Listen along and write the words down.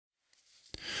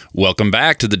Welcome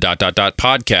back to the ...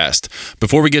 podcast.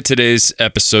 Before we get today's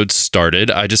episode started,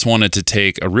 I just wanted to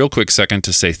take a real quick second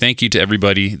to say thank you to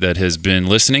everybody that has been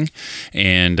listening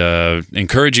and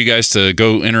encourage you guys to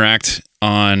go interact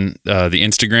on the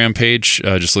Instagram page.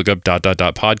 Just look up ...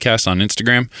 podcast on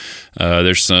Instagram.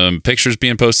 There's some pictures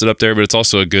being posted up there, but it's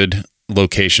also a good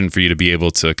location for you to be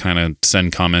able to kind of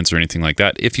send comments or anything like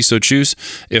that if you so choose.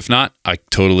 If not, I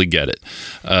totally get it.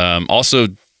 Also,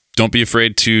 don't be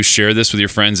afraid to share this with your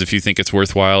friends if you think it's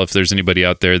worthwhile. If there's anybody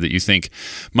out there that you think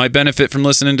might benefit from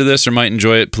listening to this or might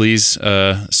enjoy it, please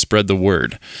spread the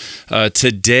word.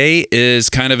 Today is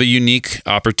kind of a unique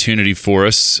opportunity for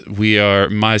us.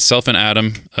 Myself and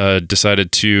Adam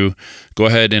decided to go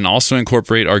ahead and also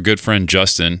incorporate our good friend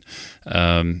Justin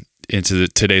into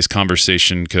today's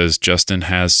conversation, because Justin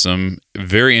has some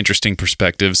very interesting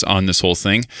perspectives on this whole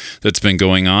thing that's been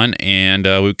going on, and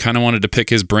we kind of wanted to pick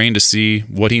his brain to see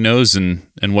what he knows and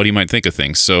what he might think of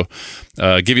things. So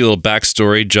give you a little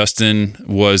backstory. Justin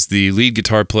was the lead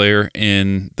guitar player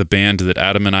in the band that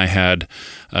Adam and I had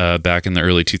back in the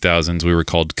early 2000s. We were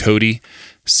called Cody,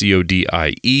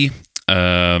 Codie.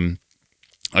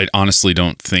 I honestly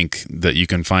don't think that you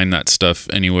can find that stuff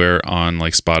anywhere on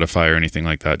like Spotify or anything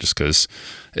like that, just because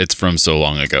it's from so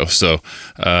long ago. So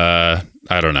I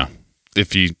don't know.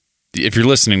 If you're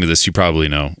listening to this, you probably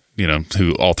know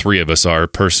who all three of us are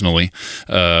personally.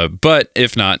 But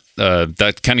if not,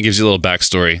 that kind of gives you a little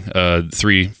backstory.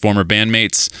 Three former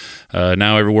bandmates.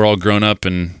 Now we're all grown up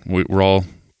and we're all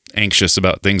anxious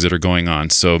about things that are going on.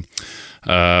 So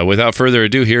without further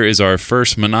ado, here is our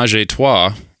first menage a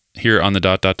trois here on the ...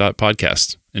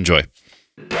 podcast. Enjoy.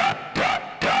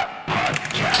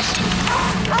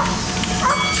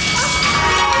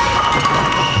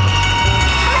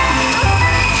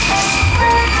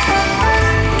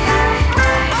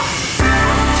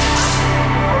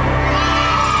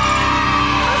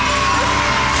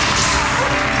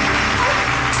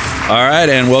 All right,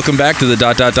 and welcome back to the ...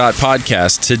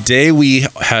 podcast. Today we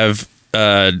have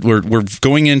we're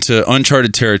going into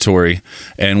uncharted territory,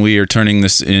 and we are turning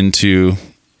this into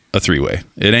a three-way.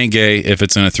 It ain't gay if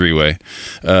it's in a three-way.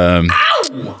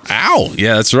 Ow!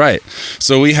 Yeah, that's right.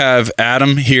 So we have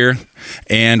Adam here,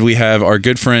 and we have our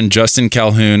good friend Justin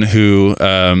Calhoun, who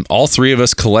all three of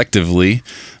us collectively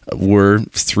were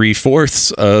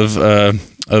 3/4 of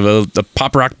a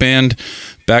pop rock band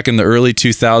back in the early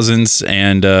 2000s,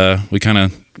 and we kind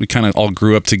of all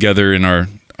grew up together in our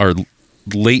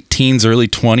late teens, early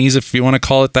 20s, if you want to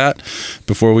call it that,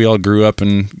 before we all grew up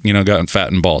and gotten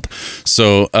fat and bald.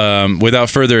 So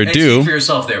without further ado, speak for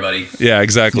yourself there, buddy. Yeah,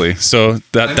 exactly. So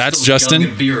that's Justin.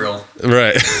 Young and virile.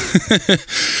 Right.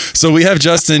 So we have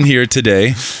Justin here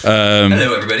today.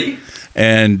 Hello, everybody.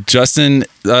 And Justin,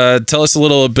 tell us a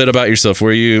little bit about yourself.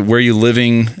 Where you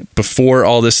living before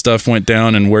all this stuff went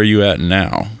down, and where you at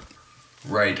now?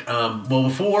 Right. Well,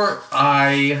 before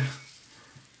I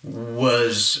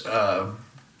was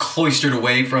cloistered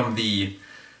away from the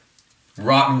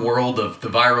rotten world of the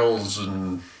virals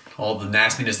and all the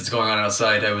nastiness that's going on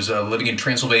outside, I was living in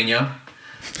Transylvania,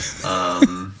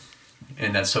 and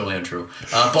that's totally untrue.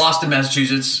 Boston,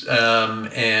 Massachusetts,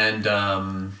 and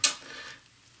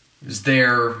was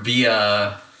there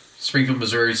via Springfield,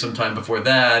 Missouri sometime before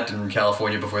that, and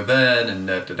California before then, and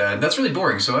that's really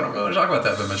boring, so I don't really want to talk about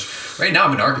that very much. Right now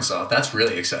I'm in Arkansas. That's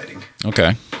really exciting.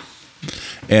 Okay.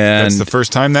 And that's the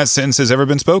first time that sentence has ever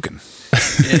been spoken.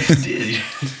 Indeed.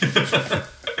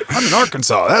 I'm in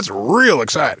Arkansas. That's real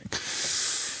exciting.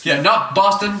 Yeah, not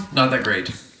Boston, not that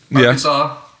great.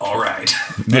 Arkansas, all right.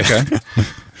 Okay.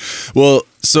 Well,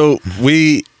 so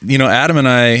we, Adam and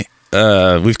I,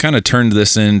 we've kind of turned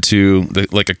this into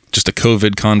just a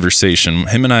COVID conversation.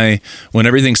 Him and I, when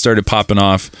everything started popping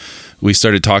off, we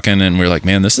started talking, and we were like,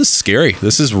 man, this is scary.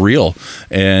 This is real.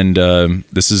 And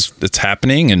it's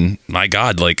happening, and my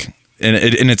God, and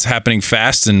it's happening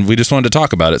fast, and we just wanted to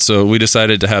talk about it. So we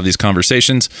decided to have these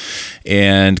conversations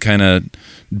and kind of,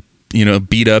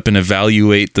 beat up and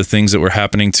evaluate the things that were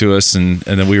happening to us and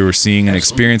that we were seeing and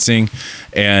experiencing.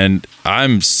 And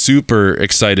I'm super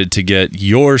excited to get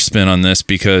your spin on this,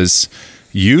 because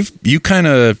you kind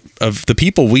of the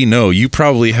people we know, you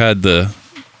probably had the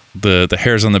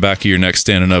hairs on the back of your neck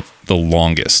standing up the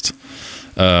longest.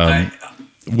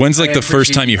 When's the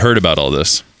first time you heard about all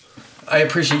this? I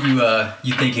appreciate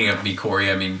you thinking of me,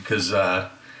 Corey. I mean, because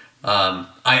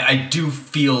I do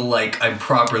feel like I'm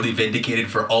properly vindicated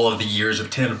for all of the years of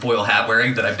tinfoil hat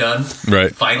wearing that I've done.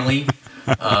 Right. Finally.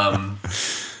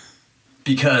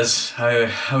 Because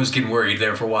I was getting worried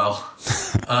there for a while.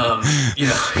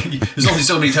 There's only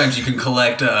so many times you can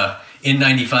collect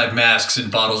N95 masks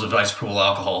and bottles of isopropyl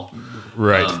alcohol.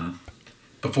 Right.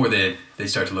 before they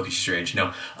start to look at you strange.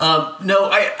 No,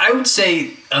 I would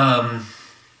say I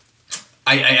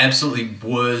absolutely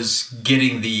was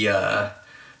getting the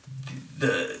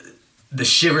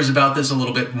shivers about this a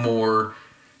little bit more,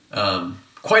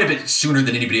 quite a bit sooner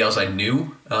than anybody else I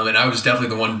knew, and I was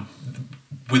definitely the one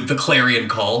with the clarion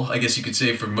call, I guess you could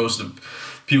say, for most of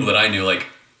people that I knew, like,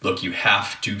 look, you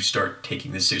have to start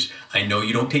taking this serious. I know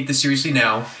you don't take this seriously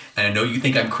now, and I know you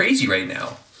think I'm crazy right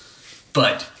now,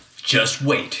 but just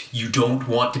wait. You don't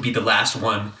want to be the last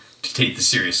one to take this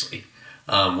seriously,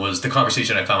 was the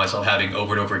conversation I found myself having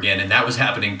over and over again, and that was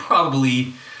happening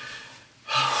probably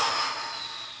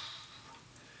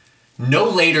no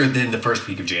later than the first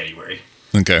week of January.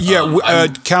 Okay. Yeah,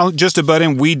 Cal, just to butt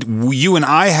in, you and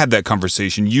I had that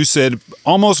conversation. You said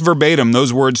almost verbatim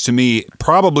those words to me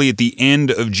probably at the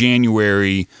end of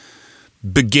January,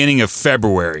 beginning of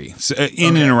February, so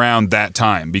in and around that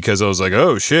time, because I was like,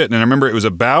 oh, shit. And I remember it was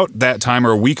about that time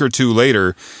or a week or two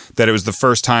later that it was the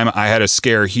first time I had a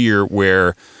scare here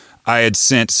where I had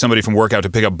sent somebody from work out to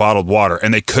pick up bottled water,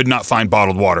 and they could not find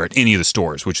bottled water at any of the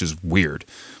stores, which is weird.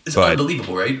 It's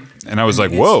unbelievable, right? And I was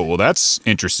like, whoa, well, that's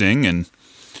interesting. And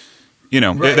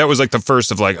right. That was like the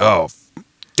first of like, oh,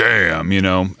 damn,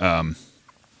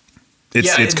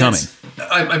 it's coming.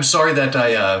 I'm sorry that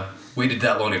I waited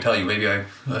that long to tell you. Maybe I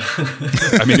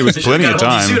mean, it was plenty of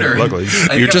time, luckily.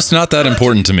 You're just not that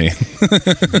important to me.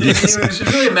 It was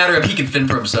really a matter of he can fend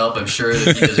for himself. I'm sure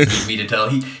that he doesn't need me to tell.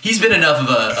 He's been enough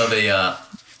of a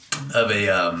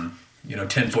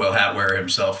tinfoil hat wearer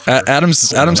himself.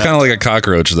 Adam's kind of like a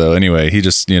cockroach, though. Anyway, he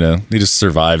just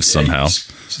survives somehow.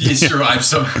 He survived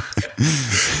somehow.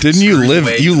 Didn't you live?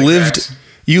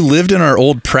 You lived in our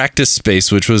old practice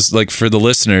space, which was, like, for the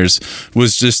listeners,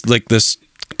 was just like this.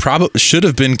 Probably should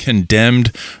have been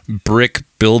condemned brick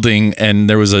building, and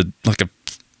there was a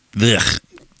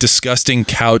disgusting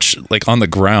couch like on the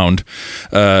ground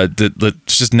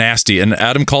that's just nasty. And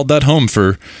Adam called that home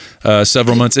for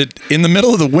several months. In the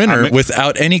middle of the winter,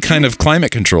 without any kind of climate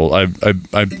control.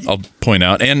 I'll point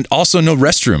out, and also no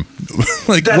restroom.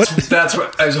 That's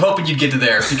what I was hoping you'd get to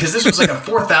there, because this was like a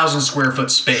 4,000 square foot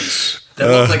space that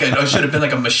looked like it should have been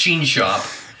like a machine shop.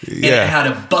 And it had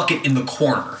a bucket in the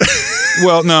corner.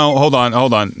 Well, no, hold on.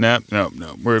 No.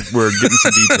 We're getting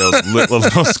some details a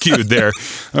little skewed there.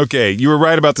 Okay, you were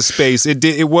right about the space.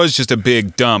 It was just a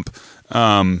big dump,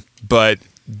 but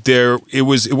it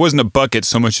wasn't a bucket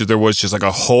so much as there was just like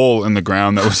a hole in the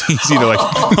ground that was easy to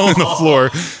on the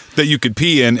floor that you could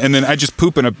pee in, and then I just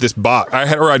poop in this box.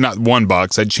 Not one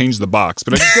box. I'd change the box,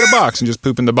 but I just get a box and just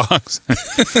poop in the box.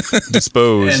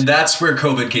 Dispose. And that's where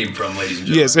COVID came from, ladies and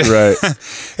gentlemen. Yes, right.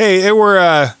 Hey,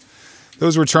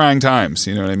 those were trying times.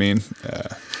 You know what I mean?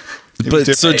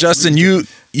 But so Justin, you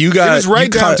got it was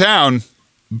right downtown.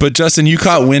 But Justin, you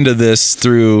caught wind of this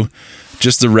through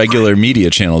just the regular media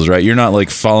channels, right? You're not like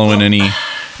following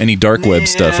any dark web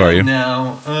stuff, are you?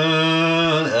 No.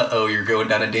 You're going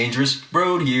down a dangerous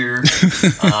road here.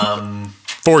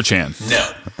 4chan.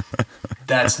 No,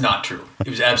 that's not true. It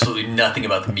was absolutely nothing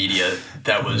about the media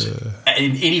that was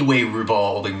in any way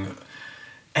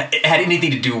had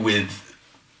anything to do with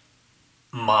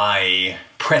my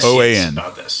prescience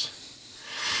about this.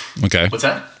 Okay. What's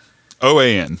that?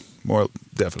 OAN. More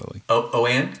definitely.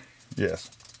 OAN?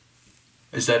 Yes.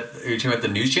 Are you talking about the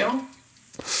news channel?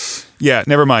 Yeah,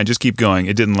 never mind. Just keep going.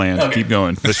 It didn't land. Okay. Keep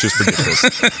going. Let's just forget this.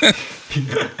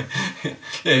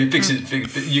 Yeah, fix it.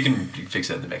 You can fix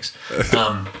that in the mix.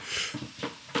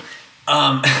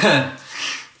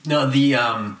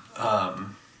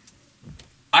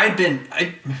 I've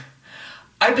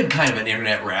been kind of an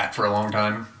internet rat for a long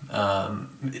time.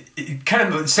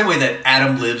 Kind of the same way that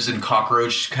Adam lives in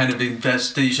cockroach kind of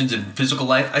infestations in physical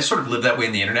life. I sort of live that way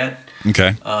in the internet.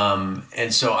 Okay.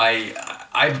 And so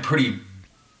I'm a pretty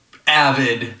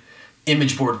avid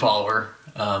image board follower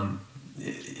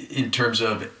in terms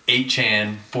of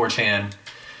 8chan, 4chan.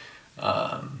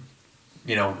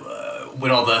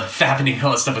 When all the fappening,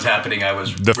 all that stuff was happening, I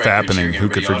was the fappening. Who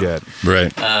could forget?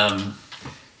 Right.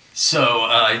 So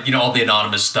all the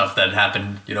anonymous stuff that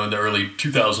happened, in the early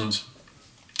 2000s.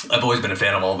 I've always been a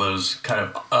fan of all those kind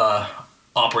of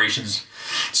operations.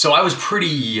 So I was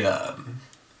pretty.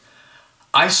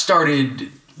 I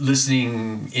started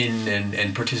listening in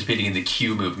and participating in the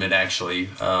Q movement actually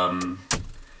on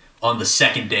the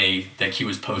second day that Q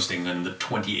was posting on the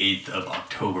 28th of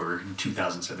October in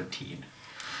 2017.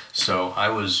 So I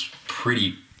was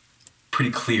pretty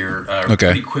clear,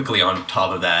 pretty quickly on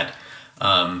top of that,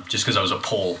 just because I was a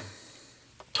poll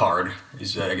tard,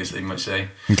 I guess they might say.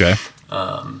 Okay.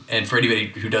 And for anybody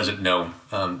who doesn't know,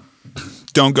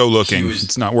 don't go looking. was-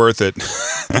 It's not worth it.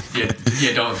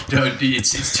 don't.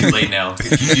 It's too late now.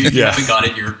 If you haven't got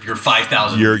it, you're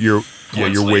 5,000. You're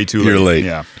way too late. You're late.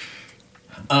 Yeah.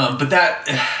 But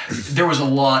there was a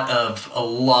lot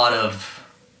of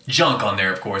junk on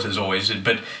there, of course, as always.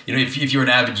 But if you're an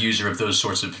avid user of those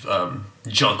sorts of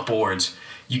junk boards,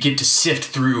 you get to sift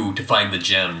through to find the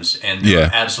gems, and there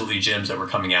were absolutely gems that were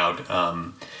coming out,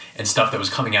 and stuff that was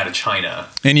coming out of China.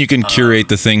 And you can curate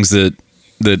the things that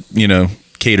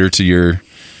cater to your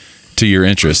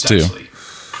interests too.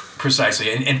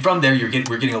 Precisely, and from there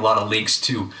we're getting a lot of links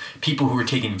to people who were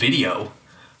taking video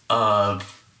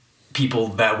of people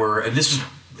that were, and this is,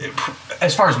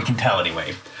 as far as we can tell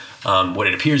anyway, what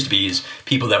it appears to be is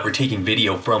people that were taking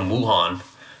video from Wuhan,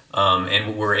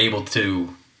 and were able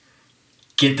to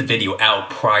get the video out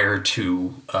prior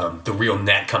to the real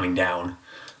net coming down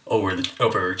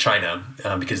over China,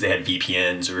 because they had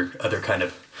VPNs or other kind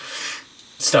of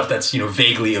stuff that's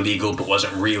vaguely illegal but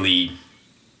wasn't really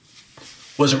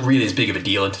as big of a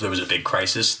deal until there was a big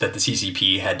crisis that the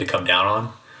CCP had to come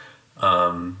down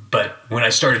on. But when I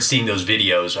started seeing those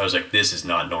videos, I was like, this is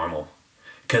not normal.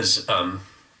 Because, I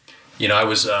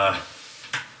was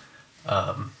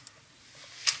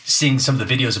seeing some of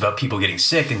the videos about people getting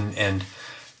sick, and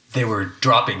they were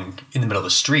dropping in the middle of the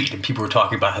street, and people were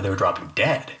talking about how they were dropping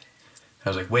dead. I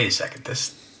was like, wait a second,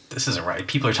 this isn't right.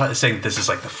 People are saying that this is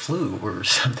like the flu or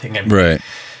something. Right.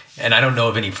 And I don't know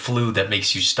of any flu that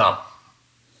makes you stop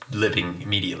living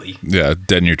immediately. Yeah,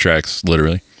 dead in your tracks,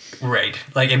 literally. Right.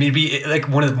 It'd be like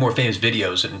one of the more famous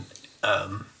videos, and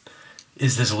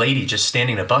is this lady just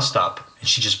standing at a bus stop, and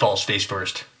she just falls face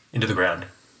first into the ground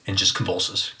and just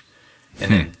convulses,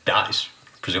 and then dies,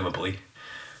 presumably.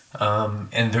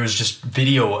 And there was just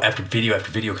video after video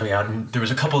after video coming out, and there was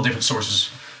a couple of different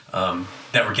sources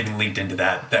that were getting linked into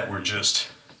that were just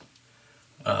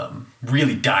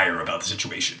really dire about the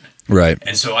situation. Right.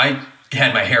 And so I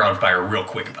had my hair on fire real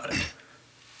quick about it.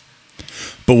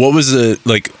 But what was it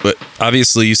like? But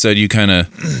obviously, you said you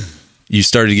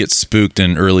started to get spooked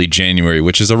in early January,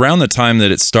 which is around the time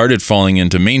that it started falling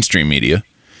into mainstream media.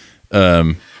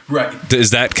 Right.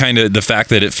 Is that kind of the fact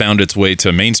that it found its way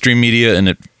to mainstream media and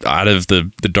it out of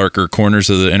the darker corners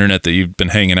of the internet that you've been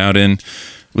hanging out in?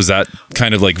 Was that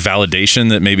kind of like validation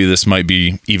that maybe this might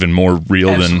be even more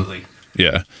real Absolutely.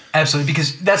 Yeah. Absolutely,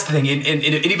 because that's the thing. And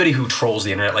anybody who trolls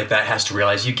the internet like that has to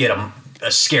realize you get a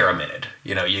scare a minute.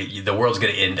 The world's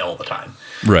going to end all the time.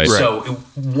 Right. So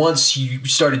once you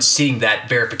started seeing that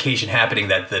verification happening,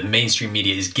 that the mainstream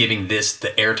media is giving this the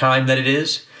airtime that it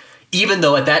is, even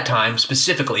though at that time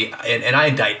specifically, and I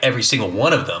indict every single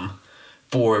one of them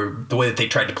for the way that they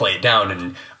tried to play it down,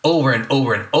 and over and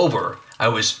over and over, I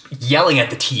was yelling at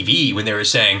the TV when they were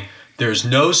saying, there's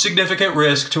no significant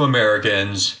risk to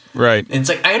Americans. Right. And it's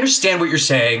like, I understand what you're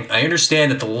saying. I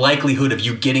understand that the likelihood of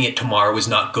you getting it tomorrow is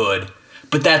not good,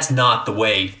 but that's not the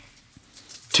way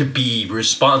to be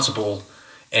responsible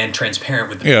and transparent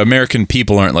with them. Yeah, American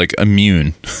people aren't like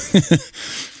immune.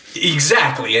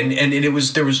 Exactly. And there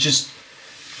was just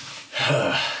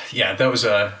that was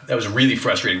a really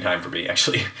frustrating time for me,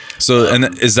 actually. So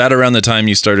and is that around the time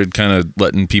you started kind of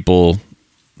letting people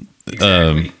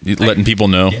Exactly. people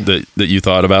know that you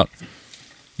thought about?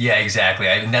 Yeah, exactly.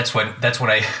 That's when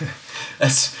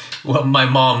my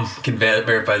mom can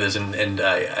verify this, and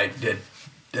I did.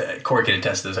 Corey can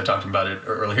attest to this. I talked about it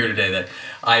earlier today that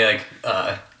I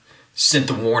sent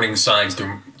the warning signs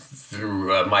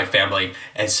through my family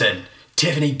and said,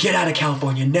 Tiffany, get out of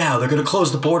California now. They're going to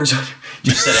close the borders.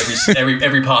 Just said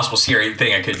every possible scary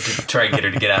thing I could to try and get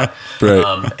her to get out. Right.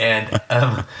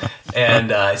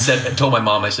 I told my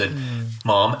mom, I said,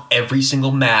 Mom, every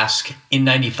single mask,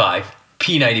 N95,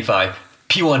 P95,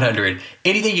 P100,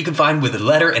 anything you can find with a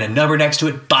letter and a number next to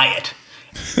it, buy it.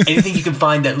 Anything you can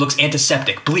find that looks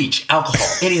antiseptic, bleach, alcohol,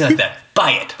 anything like that,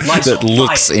 buy it. Lysol, that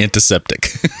looks buy it. Antiseptic.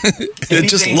 It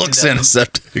just looks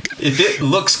antiseptic. If it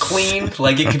looks clean,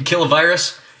 like it could kill a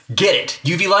virus, get it.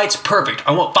 UV lights, perfect.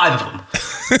 I want 5 of them.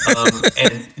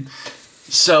 And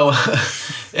so,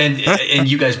 and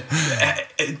you guys,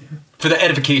 for the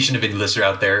edification of any listener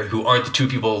out there who aren't the two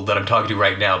people that I'm talking to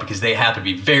right now, because they happen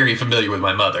to be very familiar with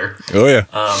my mother. Oh yeah.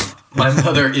 My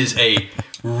mother is a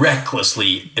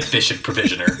recklessly efficient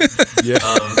provisioner. Yeah.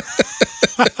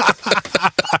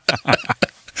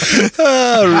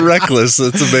 Reckless.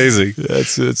 That's amazing.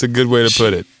 That's a good way to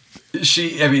put it.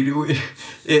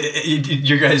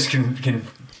 You guys can.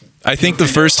 I think the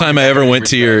first time I ever went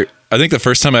to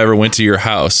your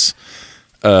house,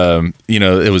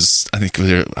 it was,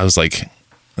 I was like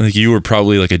think you were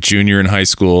probably like a junior in high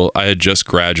school. I had just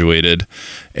graduated,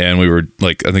 and we were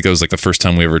like, I think that was like the first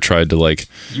time we ever tried to like.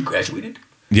 You graduated?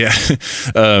 Yeah,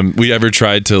 we ever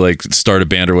tried to like start a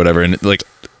band or whatever, and like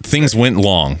things went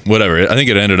long. Whatever. I think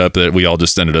it ended up that we all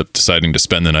just ended up deciding to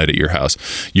spend the night at your house.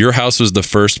 Your house was the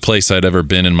first place I'd ever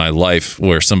been in my life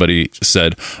where somebody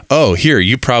said, "Oh, here,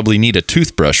 you probably need a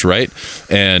toothbrush, right?"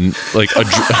 And like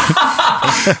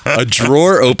a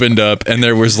drawer opened up, and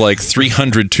there was like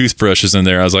 300 toothbrushes in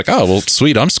there. I was like, "Oh, well,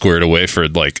 sweet, I'm squared away for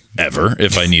like ever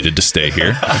if I needed to stay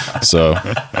here." So.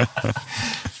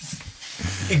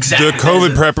 Exactly.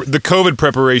 The COVID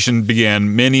preparation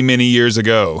began many years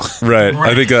ago. Right.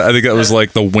 I think that was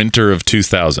like the winter of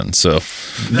 2000. So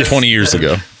 20 years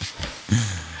ago.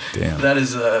 Damn. That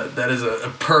is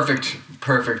a perfect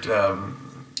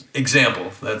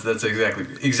example. That's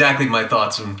exactly my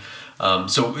thoughts. And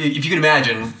so if you can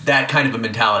imagine that kind of a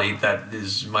mentality, that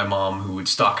is my mom, who would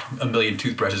stock a million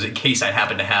toothbrushes in case I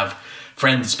happen to have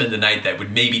friends spend the night that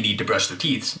would maybe need to brush their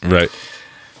teeth. Right.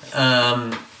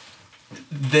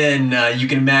 Then you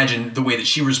can imagine the way that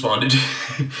she responded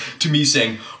to me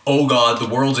saying, "Oh God, the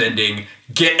world's ending.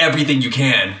 Get everything you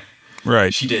can."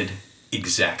 Right. She did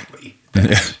exactly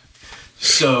that.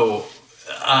 So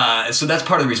that's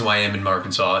part of the reason why I am in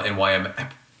Arkansas and why I'm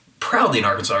proudly in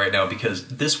Arkansas right now, because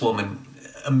this woman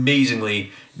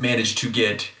amazingly managed to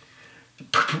get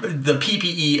the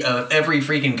PPE of every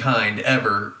freaking kind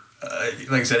ever.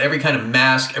 Like I said, every kind of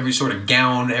mask, every sort of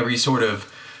gown, every sort of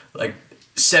like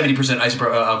 70%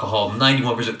 isopropyl alcohol,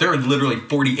 91%. There are literally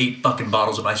 48 fucking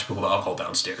bottles of isopropyl alcohol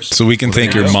downstairs. So we can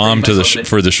thank your mom for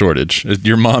the shortage.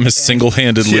 Your mom is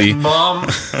single-handedly. Mom.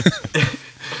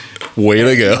 Way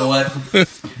to go. You know what?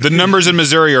 The numbers in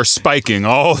Missouri are spiking,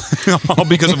 all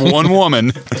because of one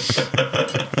woman.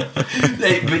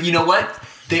 But you know what?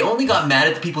 They only got mad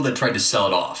at the people that tried to sell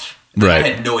it off. Right. I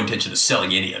had no intention of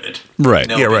selling any of it. Right.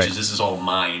 No, Yeah, bitches, right. This is all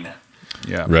mine.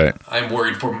 Yeah. Right. I'm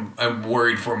worried for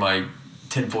my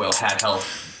tinfoil hat health.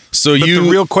 So But the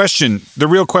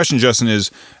real question, Justin,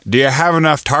 is: do you have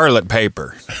enough toilet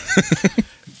paper?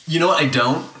 You know what? I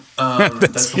don't.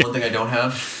 That's the one thing I don't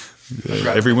have.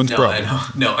 Everyone's problem.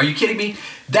 No, are you kidding me?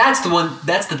 That's the one.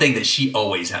 That's the thing that she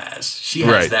always has. She has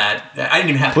Right. that. I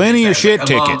didn't even have Plenty to of use that.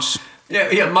 shit Mom, tickets.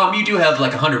 yeah, Mom, you do have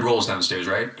like 100 rolls downstairs,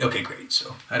 right? Okay, great.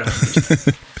 So I don't.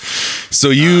 So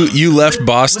you left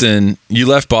Boston. You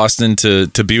left Boston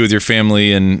to be with your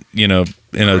family, and in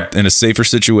a safer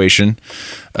situation,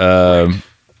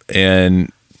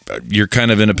 and you're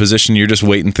kind of in a position you're just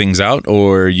waiting things out,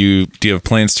 or do you have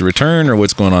plans to return, or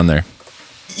what's going on there?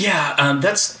 Yeah,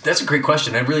 that's a great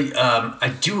question. I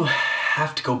do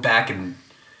have to go back and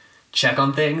check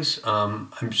on things.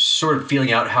 I'm sort of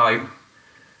feeling out how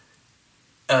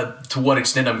to what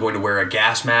extent I'm going to wear a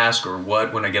gas mask or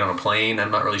what when I get on a plane.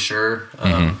 I'm not really sure.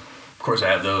 Of course, I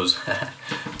have those.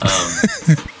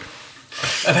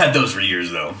 I've had those for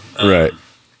years, though. Right.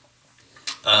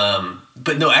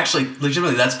 But no, actually,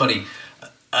 legitimately, that's funny.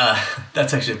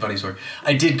 That's actually a funny story.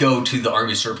 I did go to the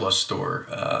Army surplus store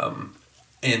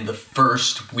in the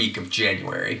first week of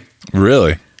January.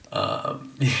 Really?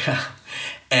 Yeah.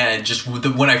 And just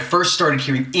when I first started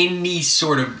hearing any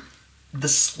sort of the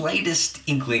slightest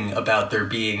inkling about there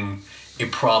being a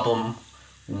problem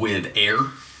with air,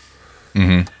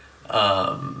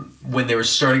 when they were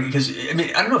starting, because I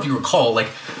mean, I don't know if you recall, like,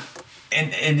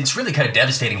 and it's really kind of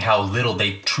devastating how little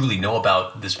they truly know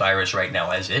about this virus right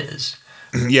now as is.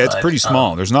 Yeah, it's pretty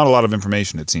small. There's not a lot of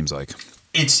information, it seems like.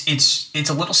 It's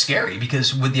a little scary,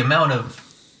 because with the amount of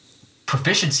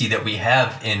proficiency that we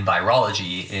have in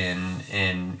virology,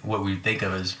 in what we think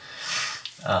of as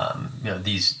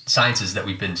these sciences that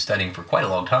we've been studying for quite a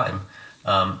long time,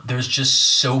 there's just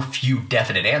so few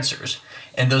definite answers.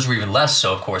 And those were even less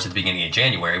so, of course, at the beginning of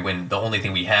January, when the only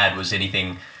thing we had was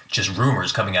anything, just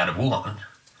rumors coming out of Wuhan.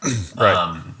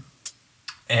 Right.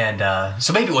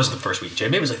 So maybe it wasn't the first week of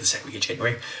January, maybe it was like the second week of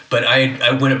January. But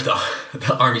I went up to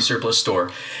the Army surplus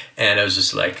store, and I was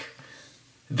just like,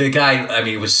 the guy, I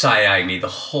mean, was side-eyeing me the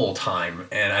whole time,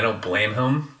 and I don't blame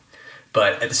him.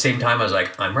 But at the same time, I was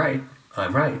like, I'm right.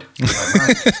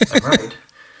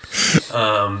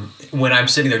 When I'm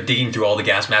sitting there digging through all the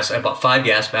gas masks, I bought 5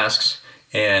 gas masks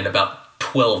and about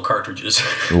 12 cartridges.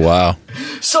 Wow.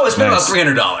 So I spent about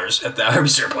 $300 at the Army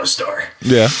surplus store.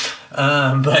 Yeah.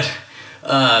 But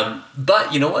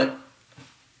you know what?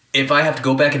 If I have to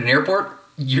go back in an airport,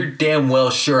 you're damn well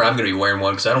sure I'm going to be wearing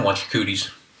one, because I don't want your cooties.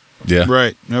 Yeah.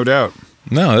 Right, no doubt.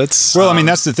 No, that's... Well, I mean,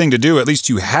 that's the thing to do. At least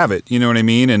you have it, you know what I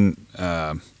mean? And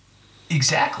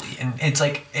Exactly. And it's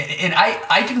like, and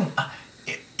I didn't,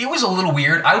 it was a little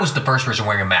weird. I was the first person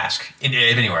wearing a mask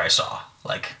anywhere I saw.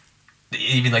 Like,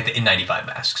 even like the N95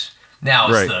 masks. Now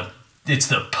it's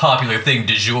the popular thing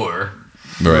du jour.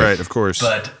 Right, of course.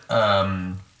 But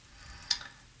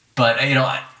you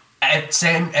know, at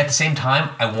the same time,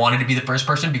 I wanted to be the first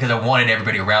person because I wanted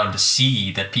everybody around to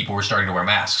see that people were starting to wear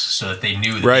masks, so that they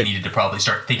knew that they needed to probably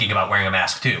start thinking about wearing a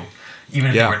mask too. Even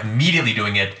if they weren't immediately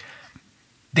doing it,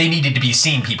 they needed to be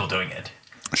seeing people doing it.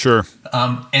 Sure.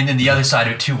 And then the other side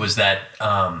of it too was that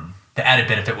the added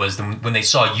benefit was when they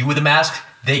saw you with a mask,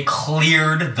 they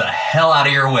cleared the hell out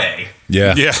of your way.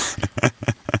 Yeah. Yeah.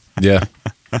 Yeah.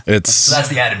 So that's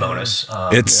the added bonus.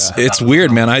 It's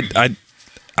weird, man.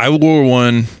 I wore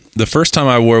one. The first time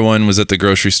I wore one was at the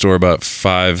grocery store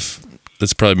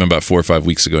that's probably been about 4 or 5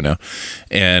 weeks ago now.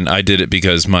 And I did it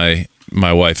because my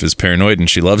wife is paranoid and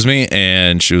she loves me.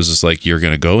 And she was just like, you're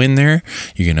going to go in there.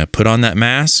 You're going to put on that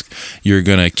mask. You're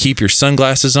going to keep your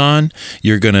sunglasses on.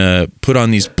 You're going to put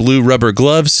on these blue rubber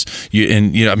gloves.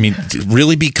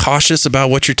 Really be cautious about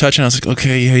what you're touching. I was like,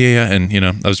 okay, yeah. And,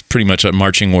 I was pretty much at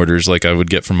marching orders like I would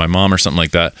get from my mom or something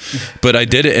like that. But I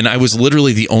did it. And I was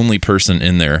literally the only person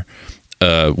in there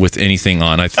with anything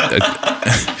on. Looked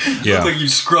like you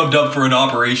scrubbed up for an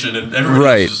operation, and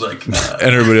everybody was just like,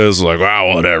 and everybody was like,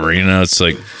 wow, whatever. It's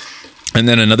like. And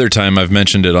then another time, I've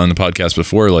mentioned it on the podcast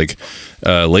before. Like,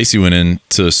 Lacey went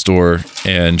into a store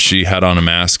and she had on a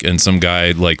mask, and some guy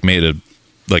like made an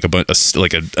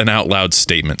out loud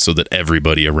statement so that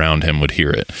everybody around him would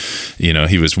hear it.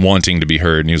 He was wanting to be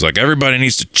heard, and he was like, everybody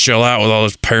needs to chill out with all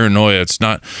this paranoia. It's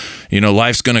not,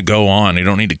 life's going to go on. You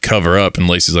don't need to cover up. And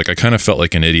Lacey's like, I kind of felt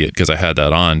like an idiot because I had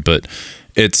that on, but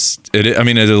it's a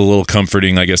little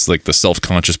comforting, I guess, like the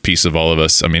self-conscious piece of all of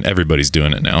us. I mean, everybody's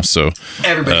doing it now. So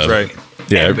everybody's right.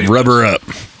 Yeah. Everybody rubber up.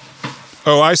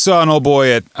 Oh, I saw an old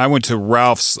boy I went to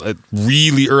Ralph's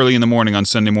really early in the morning on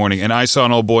Sunday morning, and I saw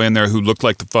an old boy in there who looked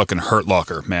like the fucking Hurt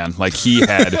Locker, man. Like, he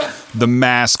had the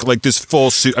mask, like this full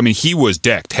suit. I mean, he was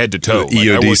decked head to toe. The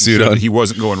EOD suit on. He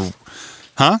wasn't going,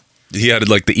 huh? He had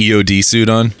like the EOD suit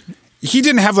on. He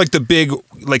didn't have like the big,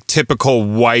 like typical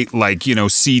white,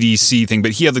 CDC thing,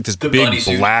 but he had like this big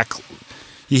black.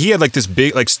 He had like this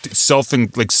big, like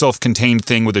self-contained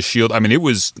thing with a shield. I mean, it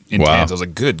was intense. Wow. I was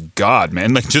like, "Good God,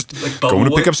 man!" Like, just going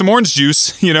to pick up some orange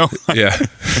juice, Yeah,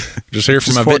 just here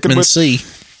for my vitamin C.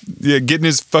 Yeah, getting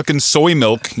his fucking soy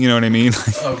milk. You know what I mean?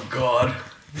 Oh God,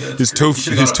 his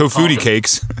tofuti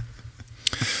cakes.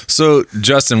 So,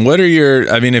 Justin, what are your?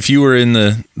 I mean, if you were in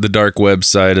the dark web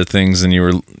side of things and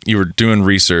you were doing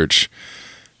research,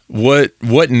 what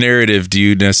narrative do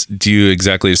you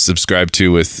exactly subscribe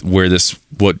to with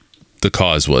what the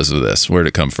cause was of this? Where did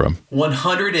it come from?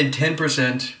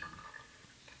 110%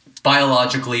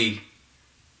 biologically,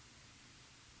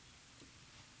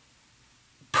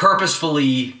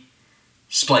 purposefully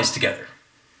spliced together.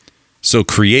 So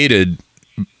created,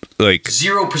 like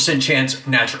 0% chance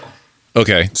natural.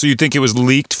 Okay. So you think it was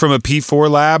leaked from a P4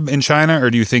 lab in China, or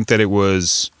do you think that it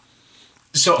was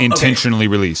intentionally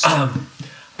released?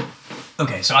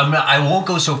 Okay, so I won't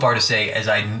go so far to say as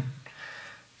I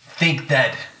think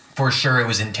that for sure it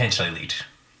was intentionally leaked.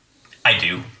 I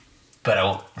do, but I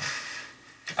won't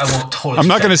totally. I'm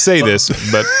not going to say this,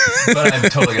 but but I'm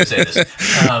totally going to say this.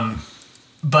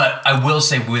 But I will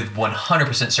say with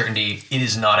 100% certainty, it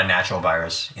is not a natural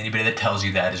virus. Anybody that tells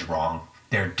you that is wrong.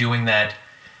 They're doing that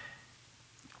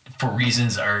for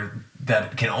reasons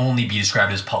that can only be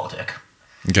described as politic.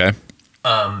 Okay.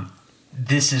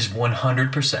 This is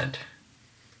 100%,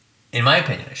 in my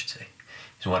opinion, I should say,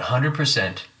 is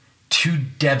 100% too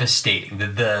devastating.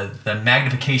 The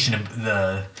magnification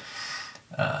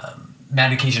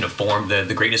of form,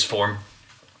 the greatest form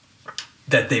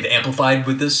that they've amplified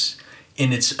with this,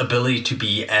 in its ability to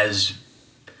be as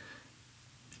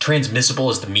transmissible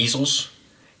as the measles,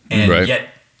 and yet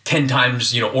 10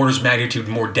 times, orders of magnitude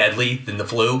more deadly than the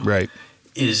flu. Right.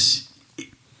 That's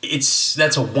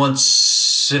a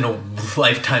once in a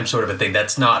lifetime sort of a thing.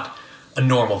 That's not a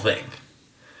normal thing.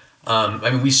 I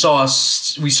mean, we saw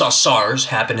SARS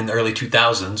happen in the early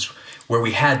 2000s, where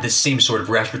we had this same sort of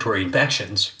respiratory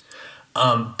infections,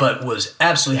 but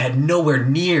had nowhere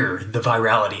near the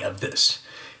virality of this.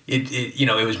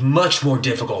 It was much more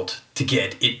difficult to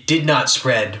get. It did not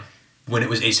spread when it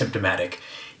was asymptomatic.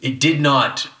 It did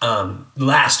not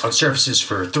last on surfaces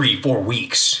for 3-4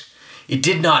 weeks. It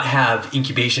did not have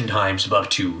incubation times of up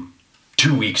to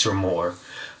 2 weeks or more.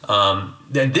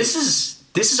 This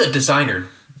is a designer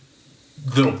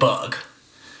little bug,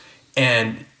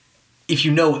 and if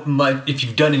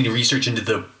you've done any research into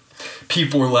the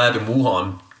P4 lab in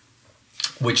Wuhan,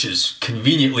 which is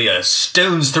conveniently a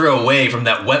stone's throw away from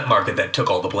that wet market that took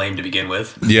all the blame to begin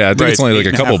with. Yeah, I think it's only like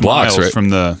a couple blocks, right? From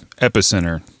the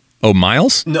epicenter. Oh,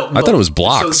 miles? No, I thought it was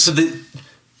blocks.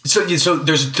 So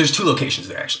there's two locations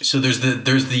there actually. So there's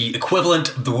the equivalent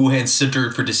of the Wuhan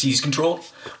Center for Disease Control,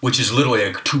 which is literally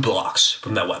like 2 blocks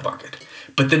from that wet market.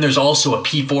 But then there's also a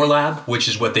P4 lab, which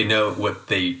is what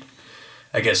they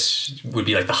I guess would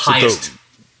be like the highest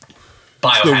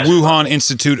biohazard. The Wuhan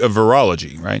Institute of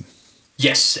Virology, right?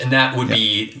 Yes, and that would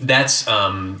be that's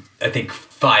I think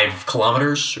 5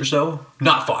 kilometers or so,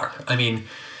 not far. I mean,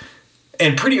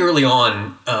 and pretty early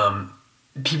on,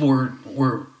 people were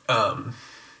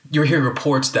you were hearing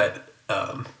reports that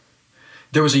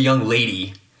there was a young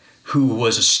lady who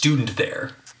was a student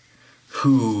there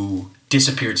who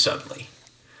disappeared suddenly.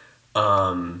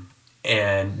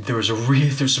 And there's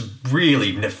some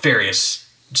really nefarious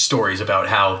stories about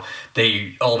how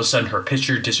all of a sudden her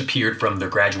picture disappeared from their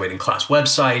graduating class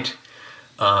website.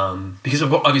 Because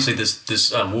obviously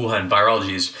this Wuhan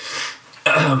virology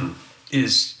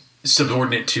is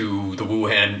subordinate to the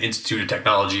Wuhan Institute of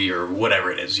Technology or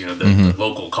whatever it is, the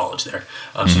local college there.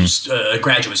 So a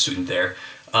graduate student there.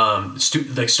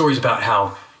 Like stories about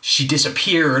how she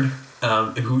disappeared.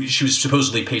 She was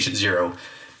supposedly patient 0.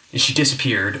 And she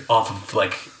disappeared off of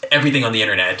like everything on the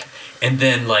internet, and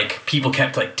then like people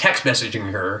kept like text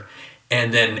messaging her,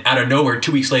 and then out of nowhere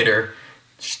 2 weeks later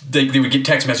they would get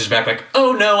text messages back like,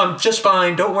 "Oh no, I'm just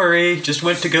fine, don't worry, just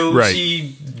went to go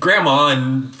see grandma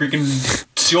in freaking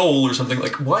Seoul," or something.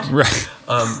 Like, what? Right.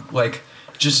 Like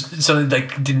just something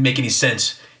like didn't make any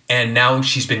sense, and now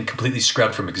she's been completely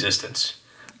scrubbed from existence.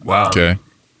 Wow. Okay.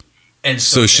 And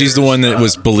so she's the one that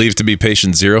was believed to be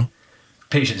patient 0?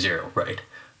 Patient 0, right.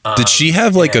 Did she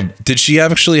have like did she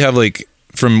actually have like,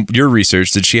 from your research,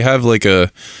 did she have like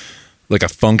a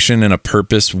function and a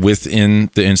purpose within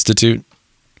the institute?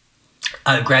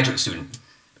 A graduate student.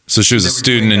 So she was a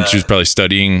student and she was probably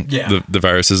studying the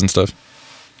viruses and stuff?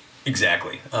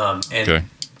 Exactly. And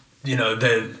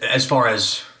as far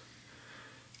as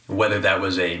whether that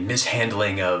was a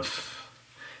mishandling of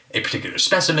a particular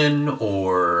specimen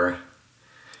or,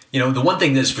 the one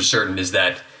thing that is for certain is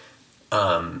that,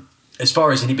 as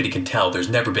far as anybody can tell, there's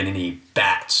never been any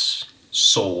bats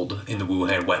sold in the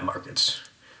Wuhan wet markets.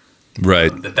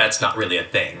 Right. That's not really a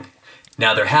thing.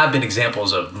 Now, there have been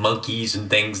examples of monkeys and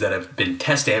things that have been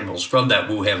test animals from that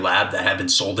Wuhan lab that have been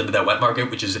sold into that wet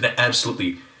market, which is an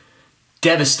absolutely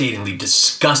devastatingly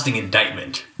disgusting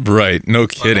indictment. Right. No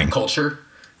kidding. On that culture.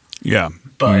 Yeah.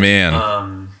 But, man.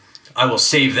 I will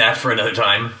save that for another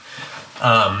time.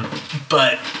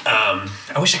 But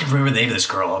I wish I could remember the name of this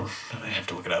girl. I have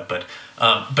to look it up. But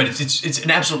it's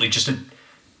an absolutely just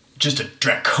a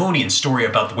draconian story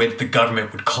about the way that the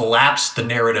government would collapse the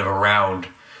narrative around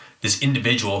this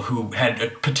individual who had a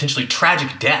potentially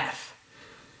tragic death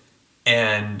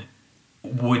and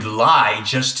would lie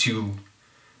just to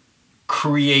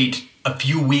create a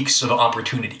few weeks of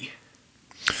opportunity.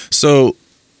 So,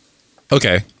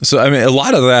 okay. So, I mean, a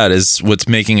lot of that is what's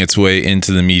making its way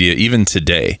into the media even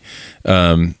today.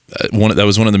 That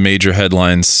was one of the major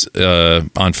headlines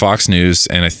on Fox News,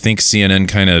 and I think CNN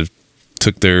kind of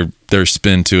took their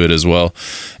spin to it as well.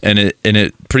 And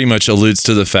it pretty much alludes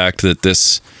to the fact that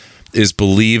this is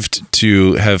believed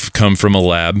to have come from a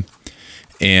lab,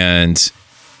 and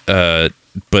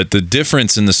but the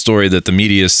difference in the story that the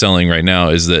media is selling right now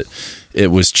is that it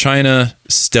was China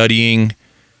studying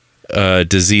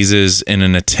diseases in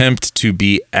an attempt to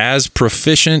be as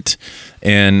proficient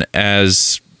and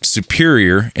as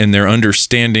superior in their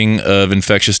understanding of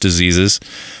infectious diseases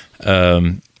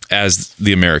as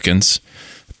the Americans.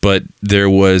 But there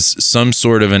was some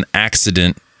sort of an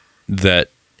accident that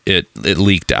it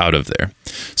leaked out of there.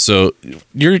 So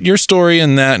your story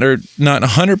and that are not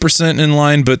 100% in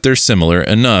line, but they're similar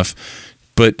enough.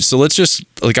 But so let's just,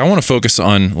 like, I want to focus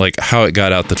on like how it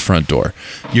got out the front door.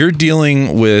 You're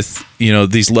dealing with,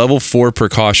 these level 4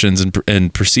 precautions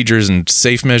and procedures and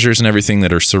safe measures and everything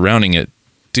that are surrounding it.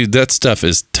 Dude, that stuff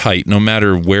is tight no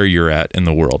matter where you're at in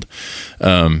the world.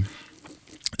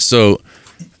 So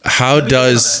how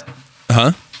does,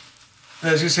 huh?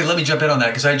 I was going to say, let me jump in on that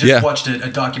because I just watched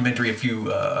a documentary a few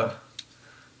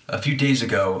days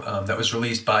ago that was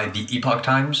released by the Epoch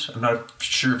Times. I'm not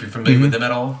sure if you're familiar with them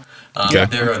at all.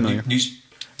 They're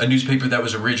a newspaper that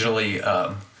was originally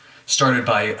started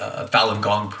by Falun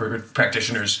Gong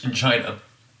practitioners in China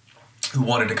who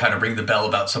wanted to kind of ring the bell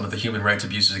about some of the human rights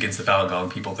abuses against the Falun Gong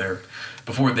people there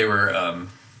before they were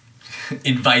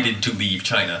invited to leave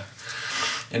China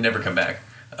and never come back.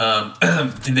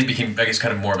 And they became, I guess,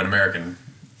 kind of more of an American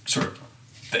sort of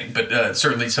thing, but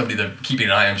certainly somebody that keeping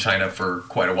an eye on China for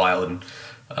quite a while, and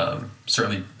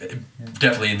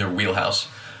definitely in their wheelhouse.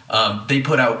 They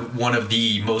put out one of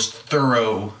the most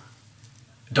thorough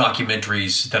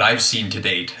documentaries that I've seen to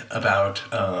date about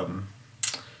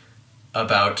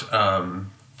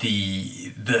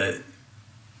the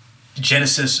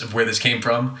genesis of where this came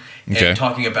from, and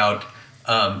talking about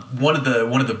one of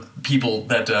the people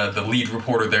that the lead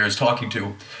reporter there is talking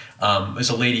to is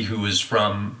a lady who was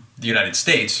from the United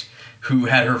States, who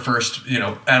had her first,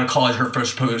 out of college, her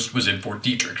first post was in Fort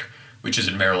Detrick, which is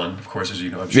in Maryland, of course, as you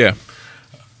know. Yeah.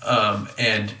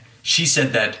 And she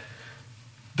said that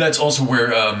that's also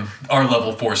where our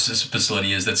level 4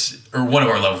 facility is. Or one of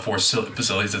our level 4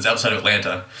 facilities that's outside of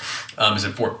Atlanta is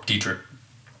at Fort Detrick.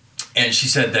 And she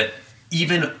said that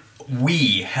even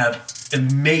we have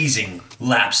amazing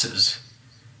lapses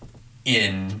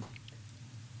in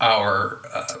our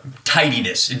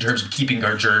tidiness in terms of keeping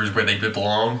our jurors where they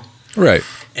belong. Right.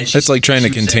 And it's like trying to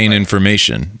contain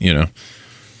information,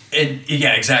 And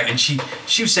yeah, exactly. And she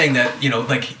was saying that,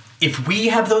 if we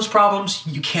have those problems,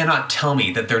 you cannot tell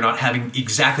me that they're not having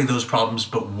exactly those problems,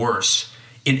 but worse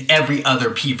in every other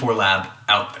P4 lab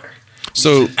out there.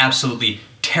 So absolutely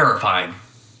terrifying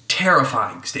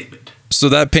statement. So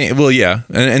that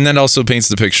and that also paints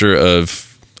the picture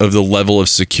of the level of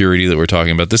security that we're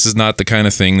talking about. This is not the kind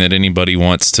of thing that anybody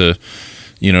wants to,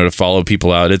 to follow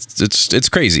people out. It's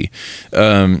crazy.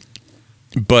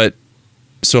 But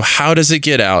so how does it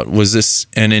get out? Was this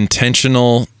an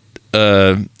intentional,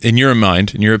 in your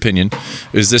mind, in your opinion,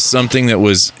 is this something that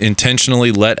was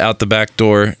intentionally let out the back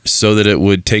door so that it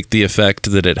would take the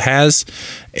effect that it has?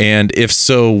 And if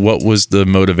so, what was the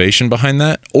motivation behind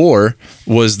that? Or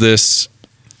was this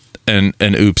an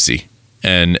oopsie?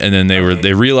 And then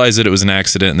they realized that it was an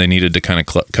accident and they needed to kind of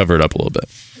cover it up a little bit.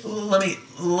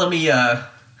 Let me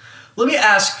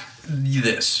ask you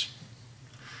this.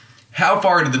 How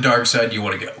far into the dark side do you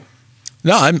want to go?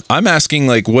 No, I'm asking,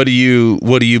 like, what do you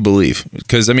believe?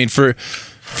 Because I mean, for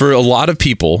a lot of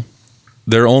people,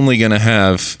 they're only going to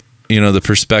have, the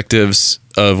perspectives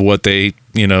of what they,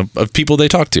 of people they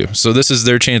talk to. So this is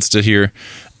their chance to hear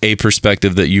a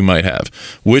perspective that you might have.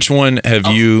 Which one have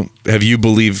you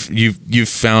believe you've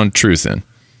found truth in?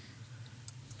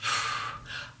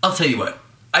 I'll tell you what.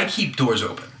 I keep doors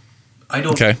open. I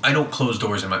don't close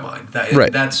doors in my mind.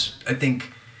 That's, I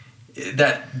think,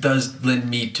 that does lend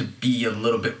me to be a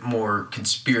little bit more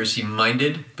conspiracy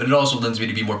minded, but it also lends me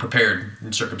to be more prepared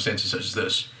in circumstances such as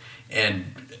this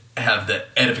and have the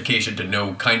edification to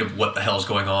know kind of what the hell's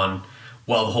going on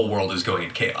while the whole world is going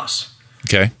in chaos.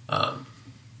 Okay.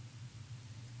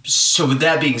 So with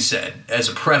that being said, as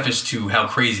a preface to how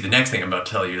crazy the next thing I'm about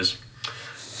to tell you is,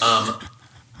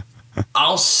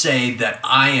 I'll say that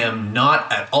I am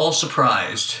not at all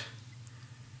surprised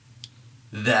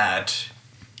that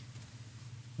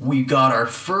we got our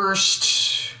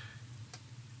first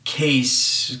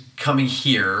case coming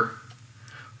here,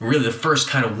 really the first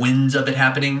kind of winds of it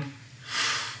happening,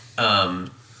 at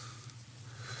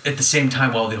the same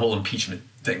time while the whole impeachment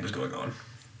thing was going on.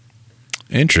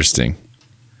 Interesting.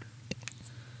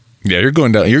 Yeah, you're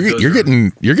going down. You're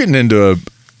getting into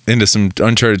some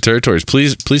uncharted territories.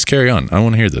 Please carry on. I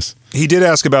want to hear this. He did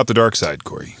ask about the dark side,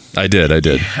 Corey. I did.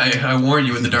 I warned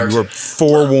you with the dark side. You were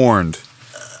forewarned.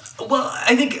 Well,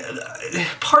 I think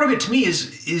part of it to me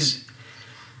is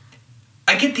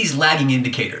I get these lagging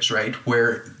indicators, right,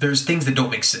 where there's things that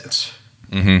don't make sense.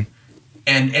 Mm-hmm.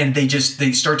 And they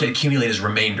start to accumulate as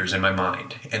remainders in my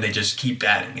mind, and they just keep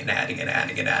adding and adding and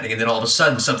adding and adding, and then all of a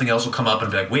sudden something else will come up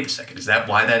and be like, wait a second, is that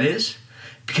why that is?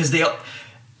 Because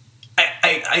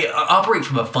I operate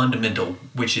from a fundamental,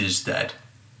 which is that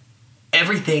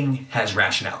everything has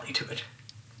rationality to it.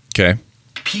 Okay.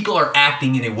 People are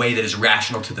acting in a way that is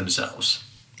rational to themselves.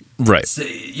 Right. So,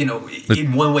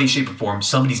 in one way, shape, or form,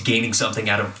 somebody's gaining something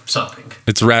out of something.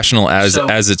 It's rational as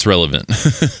it's relevant.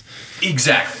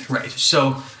 Exactly, right.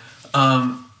 So,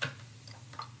 I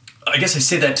guess I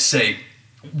say that to say,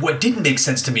 what didn't make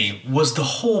sense to me was the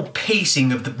whole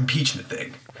pacing of the impeachment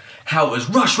thing. How it was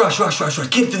rush,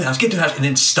 get to the house, and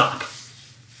then stop.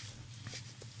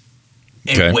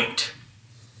 And wait.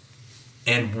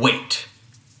 And wait.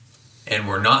 And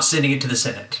we're not sending it to the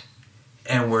Senate.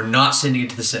 And we're not sending it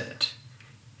to the Senate.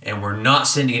 And we're not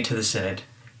sending it to the Senate.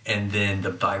 And then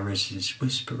the virus is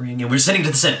whispering, and we're sending it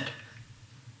to the Senate.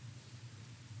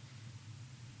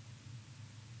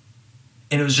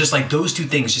 And it was just like those two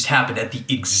things just happened at the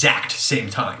exact same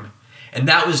time. And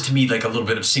that was, to me, like a little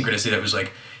bit of synchronicity that was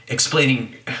like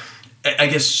explaining, I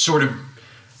guess, sort of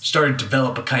started to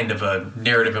develop a kind of a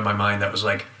narrative in my mind that was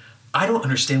like, I don't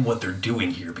understand what they're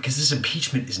doing here because this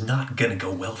impeachment is not going to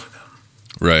go well for them.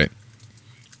 Right.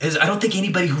 I don't think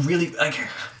anybody who really, I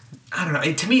don't know.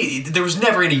 To me, there was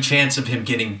never any chance of him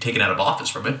getting taken out of office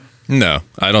from it. No,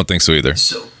 I don't think so either.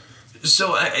 So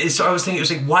So I was thinking, it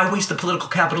was like, why waste the political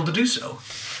capital to do so?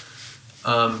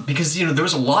 Because there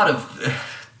was a lot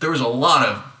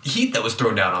of heat that was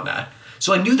thrown down on that.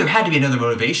 So I knew there had to be another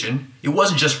motivation. It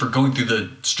wasn't just for going through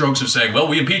the strokes of saying, well,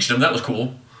 we impeached him, that was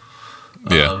cool.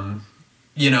 Yeah.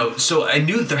 So I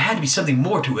knew that there had to be something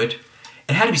more to it.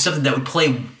 It had to be something that would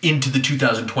play into the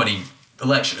 2020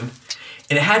 election.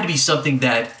 And it had to be something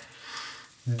that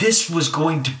this was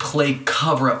going to play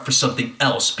cover up for something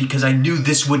else, because I knew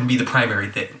this wouldn't be the primary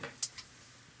thing.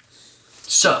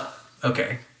 So,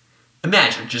 okay.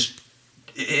 Imagine just,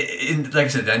 like I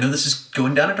said, I know this is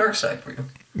going down a dark side for you.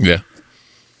 Yeah.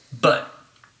 But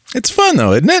it's fun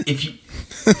though, isn't it? If you,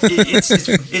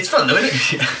 it's fun though,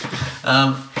 isn't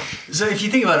it? So if you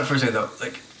think about it for a second though,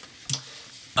 like,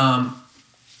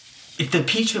 if the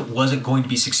impeachment wasn't going to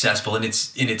be successful in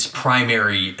its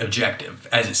primary objective,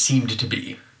 as it seemed to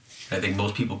be, I think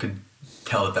most people could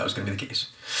tell that was going to be the case,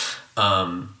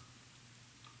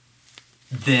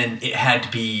 then it had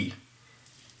to be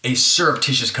a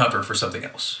surreptitious cover for something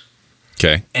else.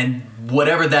 Okay. And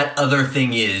whatever that other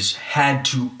thing is had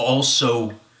to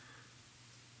also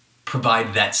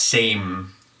provide that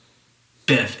same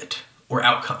benefit or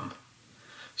outcome.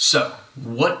 So,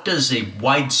 what does a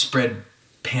widespread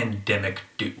pandemic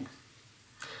do?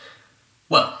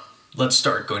 Well, let's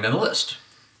start going down the list.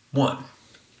 1,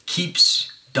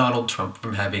 keeps Donald Trump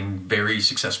from having very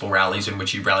successful rallies in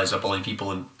which he rallies up all these people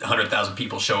and 100,000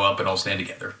 people show up and all stand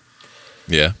together.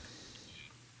 Yeah.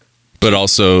 But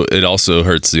it also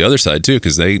hurts the other side too,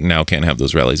 because they now can't have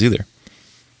those rallies either.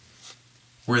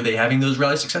 Were they having those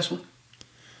rallies successfully?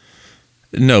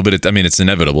 No, but it's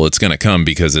inevitable. It's going to come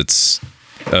because it's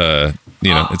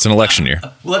it's an election year.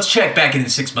 Well, let's check back in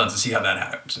 6 months and see how that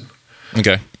happens.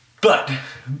 Okay. But,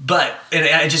 and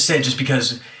I just said just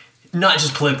because, not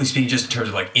just politically speaking, just in terms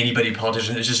of like anybody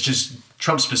politician, it's just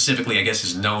Trump specifically, I guess,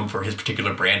 is known for his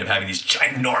particular brand of having these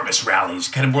ginormous rallies,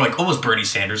 kind of more like almost Bernie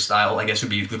Sanders style, I guess would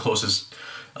be the closest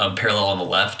parallel on the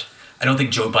left. I don't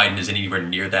think Joe Biden is anywhere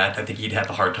near that. I think he'd have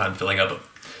a hard time filling up a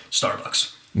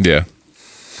Starbucks. Yeah.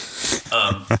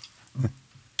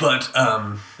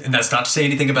 And that's not to say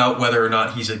anything about whether or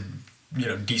not he's a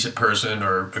decent person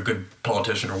or a good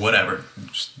politician or whatever.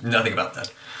 Just nothing about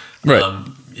that. Right.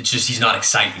 It's just he's not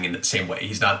exciting in the same way.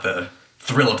 He's not the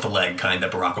thrill of the leg kind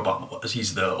that Barack Obama was.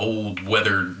 He's the old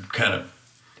weathered kind of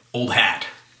old hat.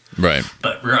 Right.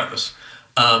 But regardless,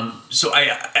 so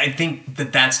I think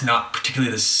that's not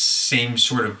particularly the same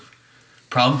sort of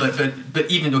problem.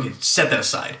 But even set that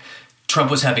aside. Trump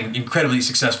was having incredibly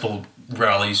successful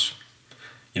rallies,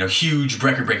 huge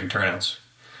record-breaking turnouts.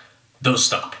 Those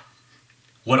stop.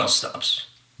 What else stops?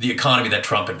 The economy that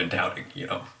Trump had been touting,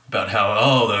 about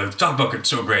how, the stock market's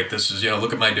so great. This is,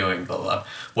 look at my doing, blah, blah.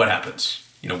 What happens?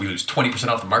 We lose 20%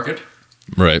 off the market.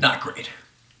 Right. Not great.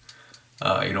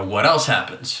 What else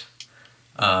happens?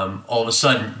 All of a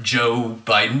sudden, Joe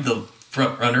Biden, the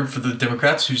front runner for the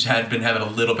Democrats, who's been having a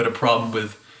little bit of problem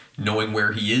with knowing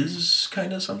where he is,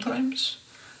 kind of sometimes.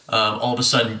 All of a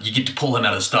sudden, you get to pull him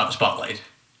out of the spotlight.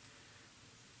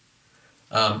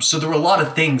 So there were a lot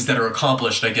of things that are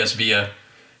accomplished, I guess, via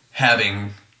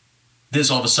having this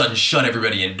all of a sudden shut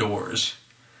everybody indoors.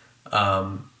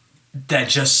 That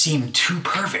just seemed too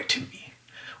perfect to me.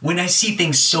 When I see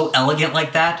things so elegant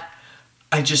like that,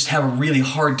 I just have a really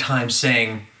hard time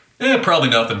saying, probably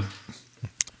nothing.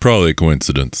 Probably a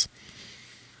coincidence.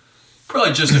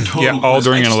 Probably just a total all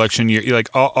during an election year, like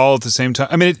all at the same time.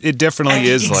 I mean, it definitely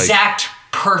is exact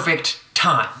perfect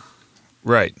time.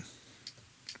 Right.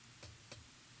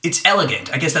 It's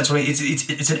elegant. I guess that's what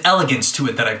it's an elegance to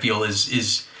it that I feel is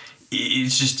it's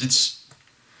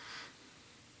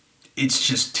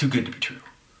just too good to be true.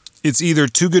 It's either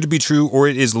too good to be true, or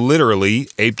it is literally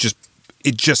it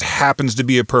just happens to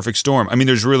be a perfect storm. I mean,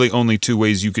 there's really only two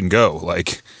ways you can go.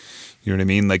 Like, you know what I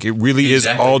mean? Like, it really is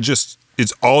all just.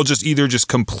 It's all just either just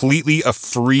completely a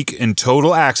freak and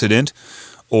total accident,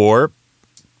 or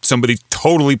somebody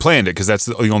totally planned it, because that's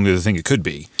the only other thing it could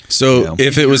be. So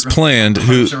if it was planned,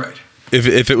 who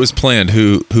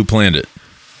planned it?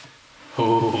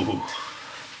 Oh,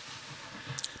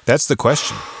 that's the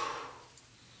question.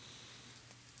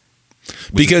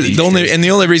 Because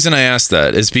the only reason I asked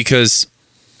that is because,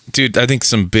 dude, I think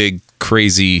some big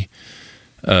crazy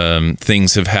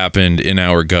things have happened in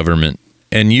our government.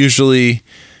 And usually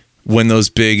when those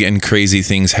big and crazy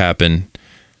things happen,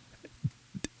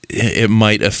 it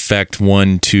might affect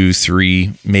 1, 2,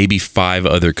 3, maybe 5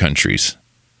 other countries,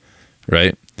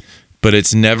 right? But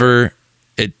it's never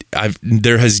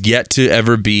there has yet to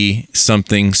ever be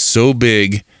something so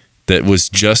big that was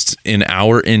just in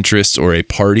our interest or a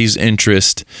party's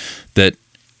interest that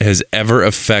has ever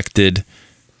affected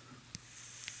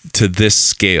to this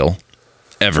scale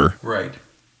ever. Right.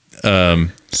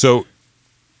 So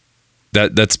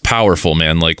That's powerful,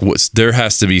 man. Like, there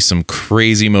has to be some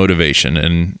crazy motivation.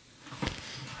 And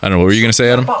I don't know, what were you going to say,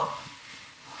 Adam?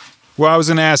 well, I was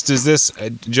going to ask, does this,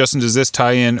 Justin, does this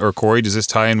tie in, or Corey, does this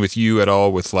tie in with you at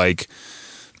all with like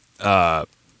the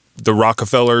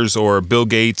Rockefellers or Bill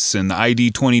Gates and the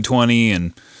ID 2020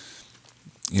 and,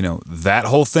 you know, that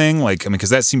whole thing? Like, I mean, because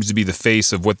that seems to be the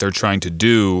face of what they're trying to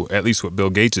do, at least what Bill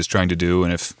Gates is trying to do.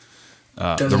 And if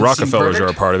the Rockefellers are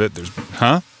a part of it,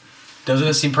 Doesn't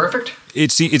it seem perfect?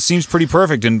 It seems pretty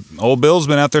perfect, and old Bill's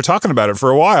been out there talking about it for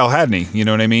a while, hadn't he? You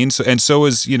know what I mean? So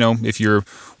is, you know, if you're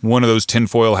one of those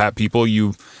tinfoil hat people,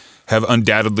 you have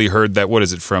undoubtedly heard that, what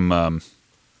is it, from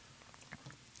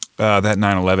that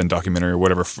 9/11 documentary or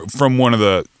whatever, from one of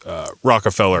the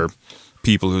Rockefeller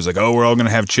people who's like, oh, we're all going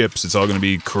to have chips, it's all going to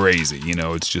be crazy, you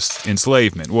know, it's just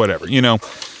enslavement, whatever, you know.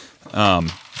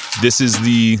 This is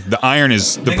the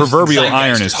proverbial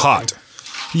iron is hot.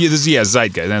 Yeah,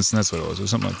 zeitgeist. That's what it was, or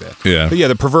something like that. Yeah. But yeah,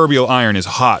 the proverbial iron is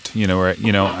hot. You know, right?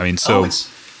 You know, I mean, so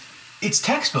it's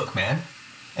textbook, man,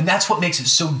 and that's what makes it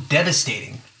so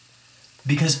devastating.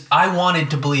 Because I wanted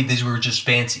to believe these were just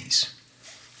fancies,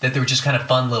 that they were just kind of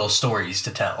fun little stories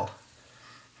to tell.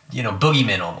 You know,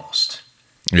 boogeymen almost.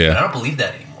 Yeah. But I don't believe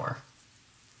that anymore.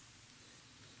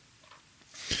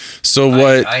 So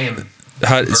what? I am.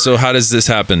 How does this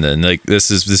happen then? Like,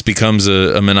 this becomes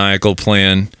a maniacal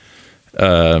plan.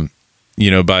 You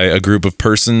know, by a group of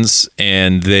persons,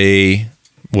 and they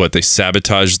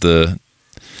sabotage the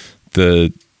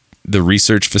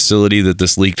research facility that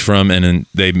this leaked from, and then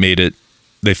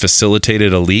they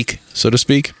facilitated a leak, so to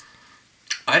speak.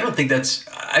 I don't think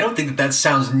that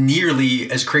sounds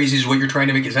nearly as crazy as what you're trying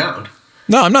to make it sound.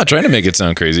 No, I'm not trying to make it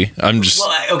sound crazy. I'm just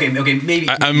okay, maybe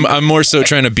I'm more so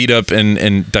trying to beat up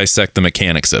and dissect the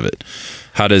mechanics of it.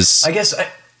 How does I guess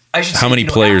I should how say, many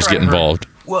players get involved?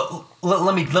 Well,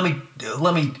 let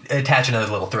me attach another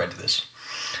little thread to this.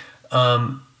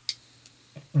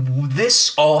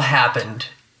 This all happened,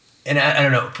 and I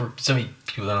don't know, for some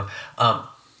people don't know.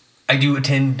 I do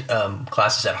attend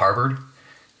classes at Harvard,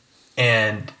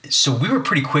 and so we were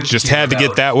pretty quick. Just had to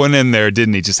get that one in there,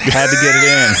 didn't he? Just had to get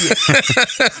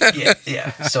it in.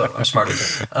 yeah. So I'm smarter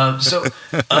than so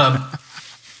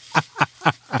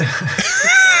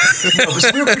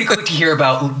we were pretty quick to hear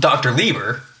about Dr.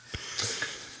 Lieber,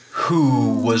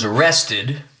 who was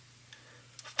arrested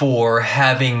for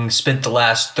having spent the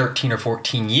last 13 or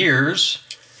 14 years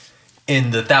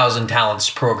in the 1,000 Talents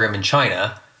program in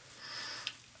China.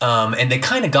 And they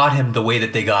kind of got him the way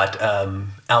that they got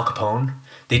Al Capone.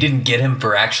 They didn't get him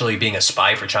for actually being a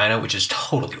spy for China, which is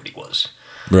totally what he was.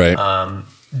 Right.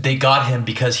 They got him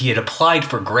because he had applied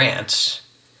for grants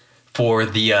for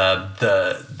the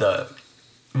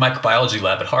microbiology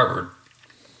lab at Harvard.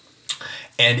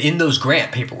 And in those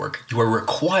grant paperwork, you are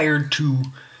required to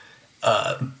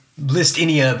list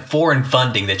any foreign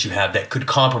funding that you have that could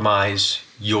compromise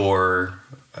your,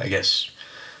 I guess,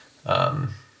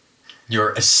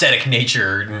 your ascetic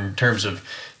nature in terms of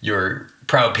your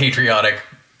proud patriotic,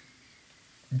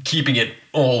 keeping it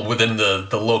all within the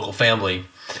local family.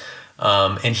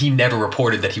 And he never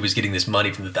reported that he was getting this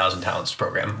money from the 1,000 Talents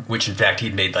program, which in fact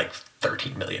he'd made like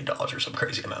 $13 million or some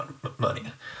crazy amount of money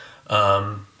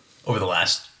over the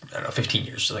last, 15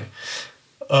 years or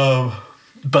something.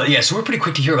 But yeah, so we're pretty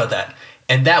quick to hear about that.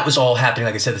 And that was all happening,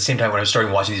 like I said, at the same time when I was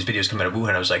starting watching these videos come out of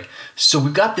Wuhan. I was like, so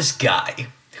we've got this guy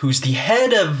who's the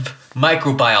head of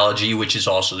microbiology, which is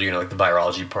also, like the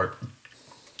virology part,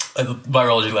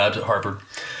 virology labs at Harvard,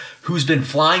 who's been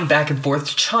flying back and forth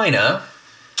to China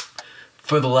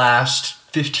for the last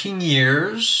 15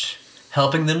 years,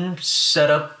 helping them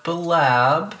set up a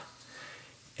lab.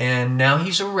 And now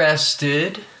he's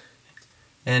arrested.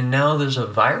 And now there's a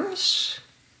virus?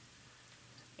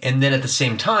 And then at the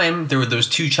same time, there were those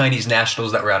two Chinese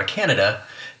nationals that were out of Canada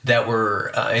that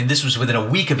were, and this was within a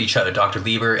week of each other, Dr.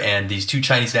 Lieber and these two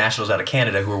Chinese nationals out of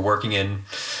Canada who were working in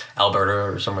Alberta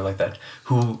or somewhere like that,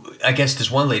 who, I guess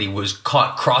this one lady was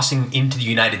caught crossing into the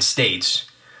United States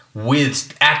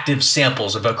with active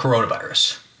samples of a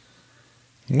coronavirus.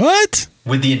 What?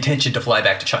 With the intention to fly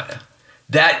back to China.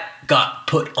 That got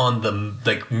put on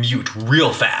the mute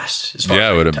real fast, as far as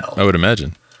I can tell. I would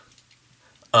imagine.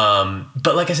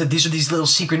 But like I said, these are these little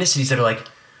synchronicities that are like,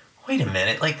 wait a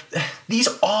minute, like these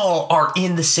all are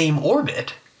in the same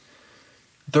orbit.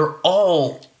 They're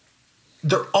all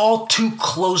too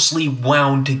closely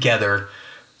wound together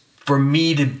for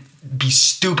me to be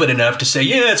stupid enough to say,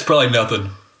 yeah, it's probably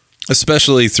nothing.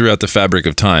 Especially throughout the fabric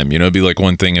of time. It'd be like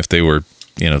one thing if they were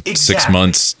 6 Exactly.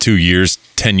 months, 2 years,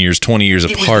 10 years, 20 years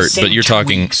It was the apart, same but you're 2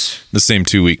 talking weeks. the same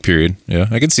 2-week period. Yeah,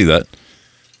 I can see that.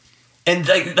 And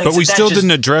But we still didn't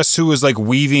address who was like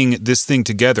weaving this thing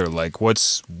together. Like,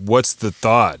 what's the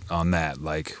thought on that?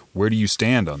 Like, where do you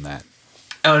stand on that?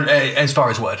 As far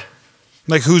as what?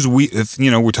 Like, if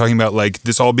we're talking about like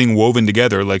this all being woven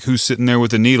together. Like, who's sitting there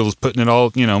with the needles, putting it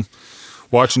all,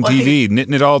 watching Well, I TV,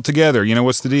 knitting it all together?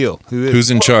 What's the deal? Who's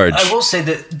in charge? I will say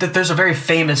that there's a very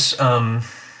famous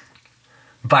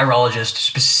virologist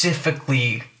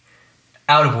specifically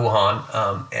out of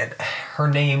Wuhan, and her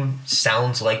name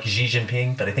sounds like Xi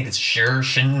Jinping, but I think it's Shi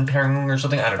Jinping or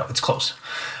something. I don't know. It's close.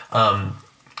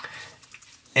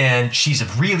 And she's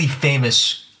really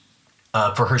famous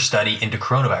for her study into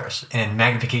coronavirus and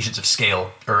magnifications of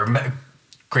scale or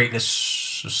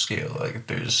greatness of scale. Like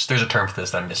there's a term for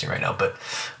this that I'm missing right now, but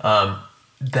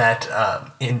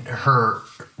that in her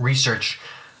research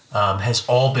has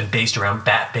all been based around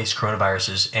bat-based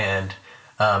coronaviruses and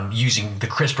using the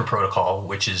CRISPR protocol,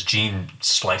 which is gene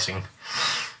splicing,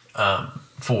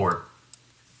 for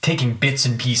taking bits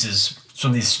and pieces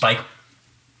from these spike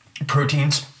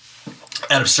proteins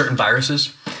out of certain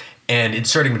viruses and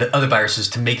inserting them into other viruses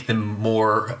to make them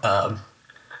more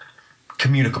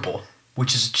communicable,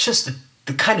 which is just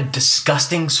the kind of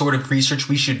disgusting sort of research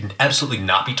we should absolutely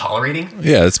not be tolerating.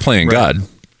 Yeah, it's playing God.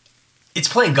 It's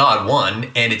playing God,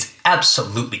 one, and it's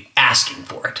absolutely asking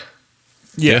for it.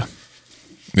 Yeah.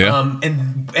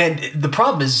 And the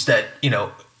problem is that,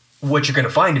 what you're going to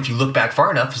find if you look back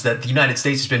far enough is that the United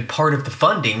States has been part of the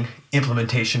funding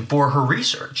implementation for her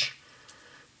research.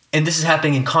 And this is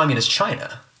happening in communist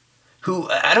China, who,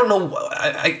 I don't know,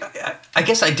 I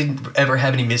guess I didn't ever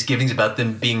have any misgivings about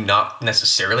them being not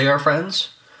necessarily our friends.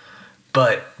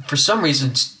 But for some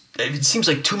reason, it seems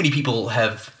like too many people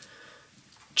have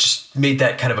just made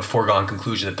that kind of a foregone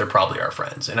conclusion that they're probably our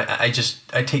friends. And I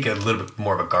take a little bit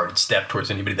more of a guarded step towards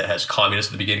anybody that has communist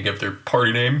at the beginning of their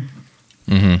party name.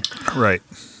 Mm-hmm. Right.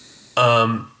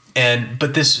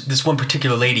 But this one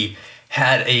particular lady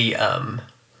had a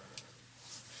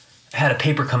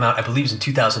paper come out, I believe it was in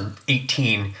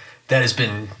 2018, that has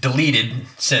been deleted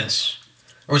since,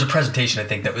 or was a presentation, I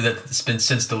think, that's been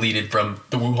since deleted from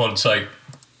the Wuhan site.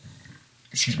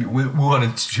 Wuhan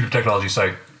Institute of Technology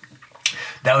site.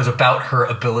 That was about her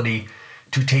ability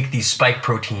to take these spike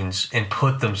proteins and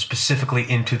put them specifically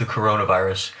into the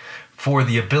coronavirus for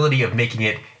the ability of making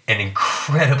it an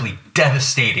incredibly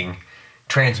devastating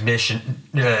transmission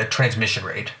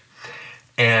rate.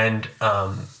 And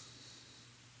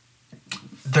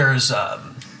there's,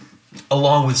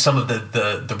 along with some of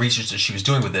the research that she was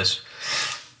doing with this,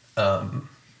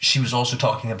 she was also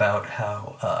talking about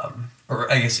how,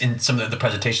 or I guess in some of the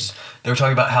presentations, they were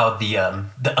talking about how the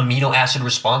amino acid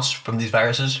response from these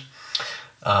viruses,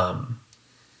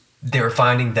 they were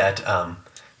finding that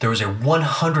there was a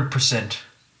 100%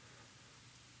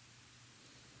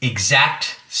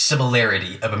 exact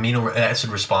similarity of amino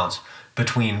acid response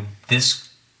between this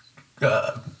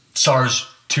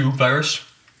SARS-2 virus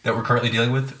that we're currently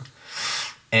dealing with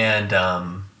and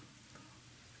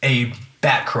a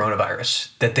bat coronavirus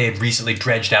that they had recently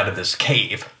dredged out of this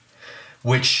cave.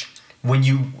 Which,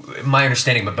 my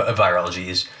understanding of virology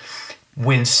is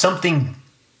when something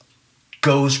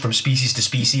goes from species to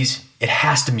species, it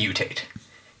has to mutate.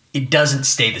 It doesn't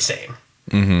stay the same.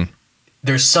 Mm-hmm.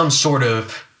 There's some sort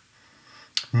of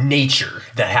nature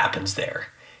that happens there.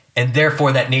 And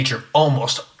therefore, that nature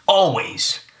almost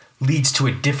always leads to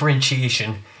a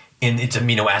differentiation in its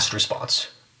amino acid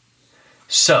response.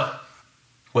 So,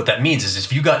 what that means is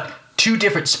if you got two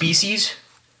different species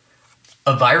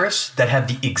of virus that have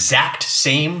the exact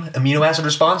same amino acid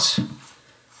response,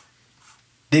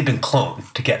 they've been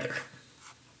cloned together.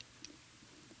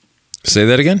 Say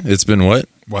that again? It's been what?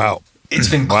 Wow. It's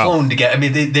been cloned together. I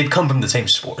mean, they've come from the same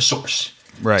source.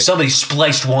 Right. Somebody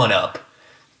spliced one up,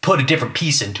 put a different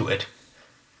piece into it,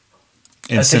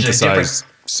 and synthesize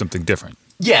something different.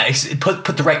 Yeah, put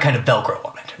the right kind of Velcro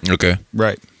on it. Okay.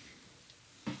 Right.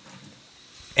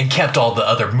 And kept all the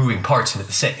other moving parts into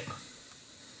the same.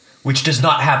 Which does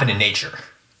not happen in nature.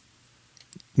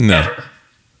 No. Ever.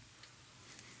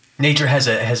 Nature has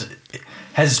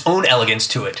its own elegance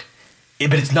to it,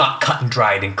 but it's not cut and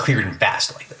dried and cleared and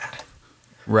fast like that.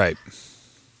 Right.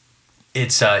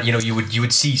 It's you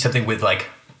would see something with like,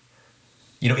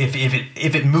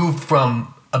 if it moved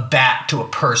from a bat to a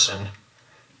person,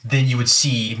 then you would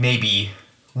see maybe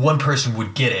one person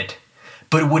would get it,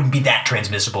 but it wouldn't be that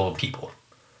transmissible in people.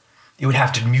 It would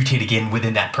have to mutate again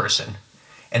within that person.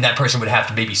 And that person would have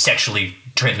to maybe sexually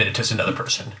transmit it to another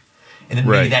person. And then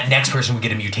maybe that next person would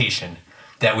get a mutation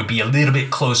that would be a little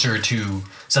bit closer to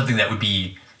something that would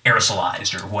be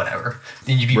aerosolized or whatever.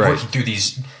 And you'd be working through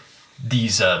these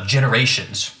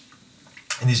generations,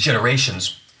 and these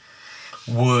generations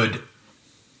would,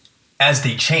 as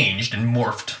they changed and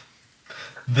morphed,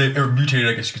 or mutated,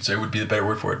 I guess you could say, would be the better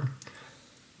word for it.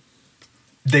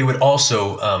 They would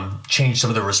also change some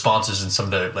of the responses and some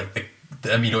of the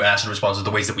amino acid responses,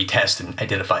 the ways that we test and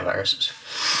identify viruses.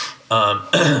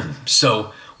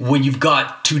 So when you've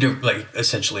got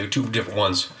essentially two different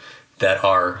ones that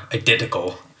are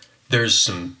identical, there's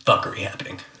some fuckery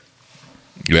happening.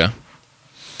 Yeah.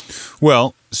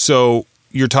 Well, so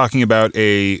you're talking about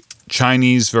a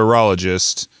Chinese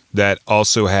virologist that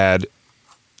also had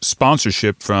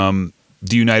sponsorship from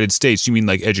the United States. Do you mean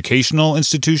like educational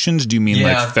institutions? Do you mean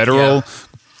like federal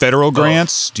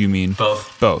grants? Do you mean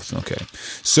both? Okay.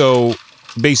 So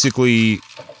basically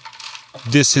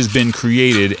this has been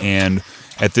created, and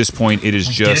at this point it is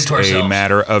just a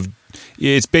matter of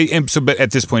but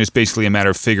at this point it's basically a matter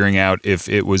of figuring out if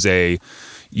it was a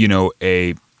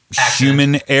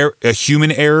human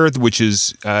error, which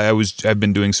is I've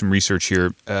been doing some research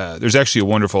here. There's actually a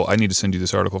wonderful. I need to send you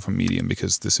this article from Medium,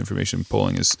 because this information I'm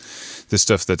pulling is this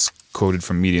stuff that's quoted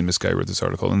from Medium. This guy wrote this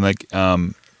article, and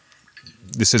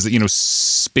this says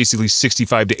that basically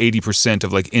 65 to 80%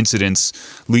 of like incidents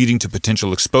leading to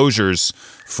potential exposures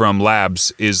from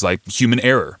labs is like human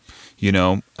error.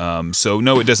 So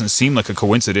no, it doesn't seem like a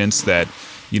coincidence that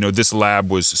this lab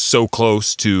was so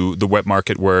close to the wet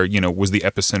market where, was the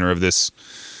epicenter of this,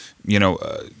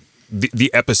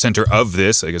 the epicenter of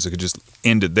this. I guess I could just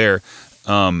end it there.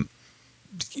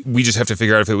 We just have to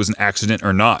figure out if it was an accident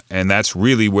or not. And that's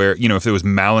really where, if it was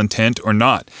malintent or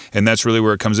not. And that's really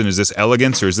where it comes in. Is this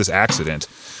elegance or is this accident?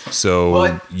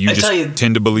 So you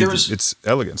tend to believe it's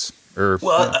elegance.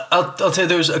 I'll tell you,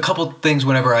 there was a couple things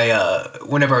whenever I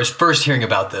was first hearing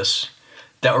about this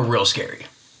that were real scary.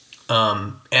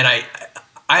 And I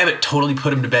haven't totally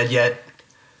put him to bed yet.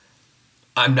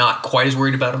 I'm not quite as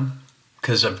worried about him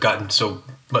because I've gotten so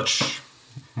much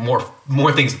more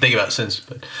things to think about since.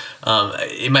 But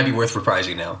it might be worth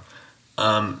reprising now.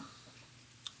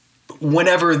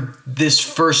 Whenever this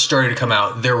first started to come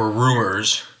out, there were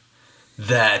rumors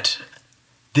that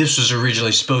this was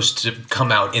originally supposed to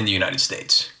come out in the United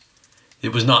States.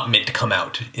 It was not meant to come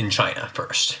out in China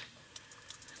first.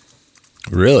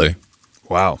 Really?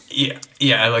 Wow. Yeah.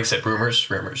 Like I said,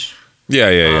 rumors.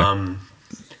 Yeah.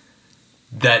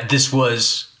 That this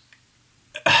was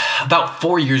about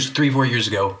 4 years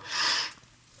ago.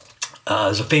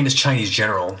 There's a famous Chinese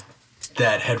general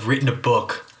that had written a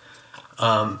book,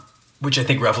 which I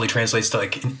think roughly translates to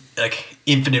like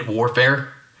infinite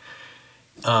warfare.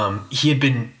 He had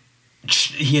been,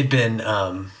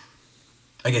 I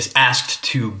guess, asked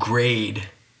to grade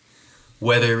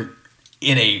whether,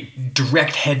 in a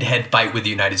direct head-to-head fight with the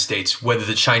United States, whether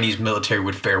the Chinese military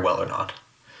would fare well or not.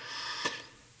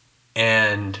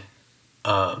 And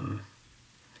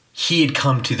he had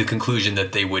come to the conclusion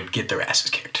that they would get their asses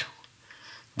kicked.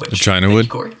 China would?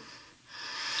 Corey.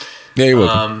 Yeah, you're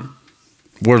welcome.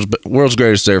 World's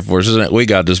greatest Air Force, isn't it? We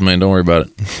got this, man. Don't worry about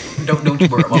it. Don't you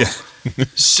worry about it.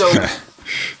 So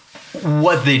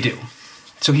what they do.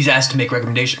 So he's asked to make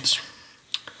recommendations.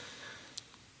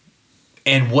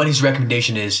 And what his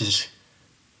recommendation is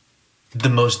the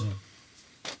most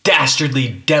dastardly,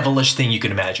 devilish thing you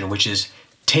can imagine, which is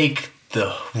take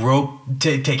the rope,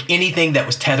 take anything that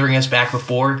was tethering us back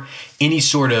before, any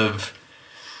sort of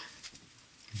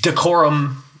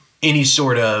decorum, any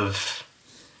sort of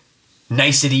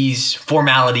niceties,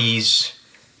 formalities,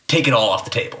 take it all off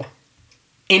the table.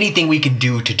 Anything we can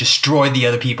do to destroy the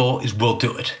other people we'll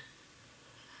do it.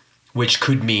 Which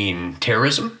could mean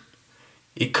terrorism.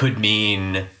 It could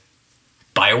mean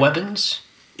bioweapons.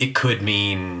 It could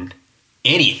mean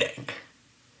anything.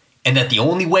 And that the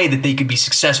only way that they could be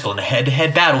successful in a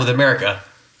head-to-head battle with America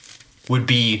would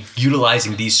be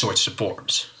utilizing these sorts of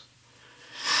forms.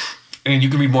 And you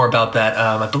can read more about that.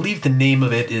 I believe the name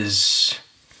of it is...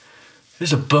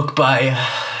 There's a book by...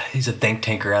 He's a think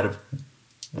tanker out of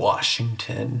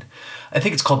Washington. I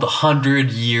think it's called The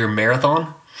 100-Year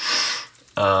Marathon.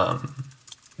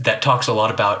 That talks a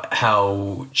lot about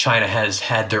how China has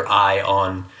had their eye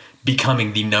on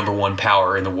becoming the number one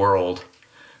power in the world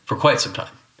for quite some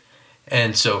time.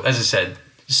 And so, as I said,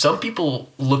 some people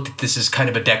looked at this as kind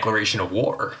of a declaration of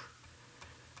war,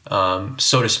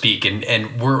 so to speak, and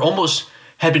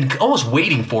had been almost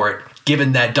waiting for it,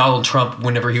 given that Donald Trump,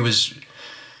 whenever he was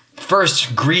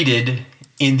first greeted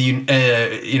in the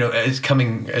as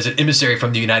coming as an emissary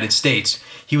from the United States,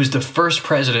 he was the first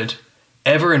president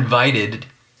ever invited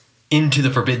into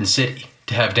the Forbidden City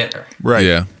to have dinner. Right.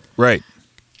 Yeah. Right.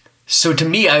 So to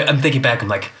me, I'm thinking back, I'm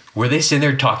like, were they sitting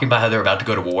there talking about how they're about to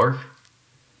go to war?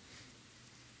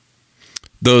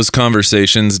 Those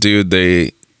conversations, dude,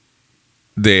 they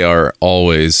are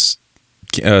always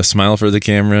smile for the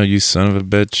camera, you son of a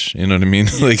bitch. You know what I mean?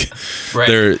 Like,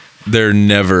 Right. they're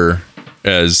never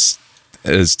as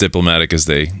diplomatic as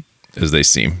they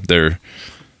seem.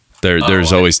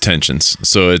 There's always tensions.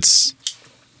 So it's,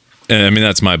 I mean,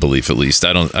 that's my belief at least.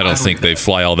 I don't think they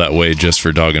fly all that way just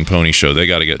for dog and pony show. They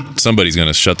got to get, somebody's going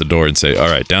to shut the door and say, all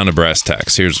right, down to brass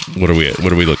tacks. Here's what are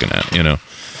we looking at? You know.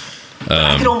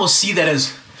 I could almost see that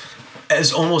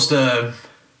as almost a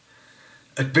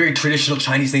very traditional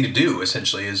Chinese thing to do.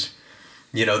 Essentially, is,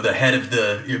 you know, the head of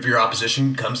your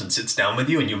opposition comes and sits down with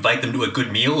you, and you invite them to a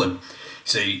good meal, and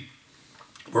say,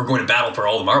 "We're going to battle for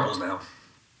all the marbles now."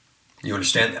 You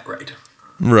understand that, right?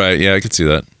 Right. Yeah, I could see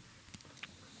that.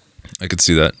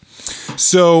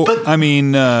 So, But-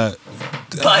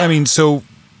 so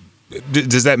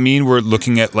does that mean we're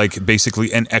looking at like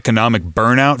basically an economic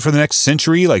burnout for the next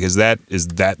century? Like, is that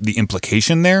the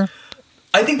implication there?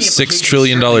 I think the $6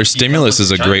 trillion stimulus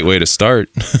is a great way to start.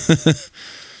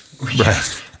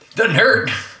 Right. Doesn't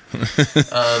hurt.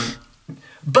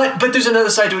 But there's another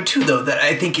side to it too, though, that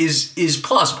I think is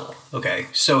plausible. Okay,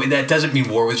 so that doesn't mean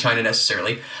war with China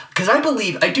necessarily, because I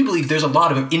do believe there's a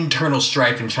lot of internal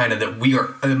strife in China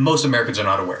that most Americans are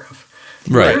not aware of.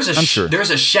 Right. I'm sure.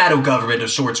 There's a shadow government of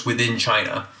sorts within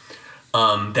China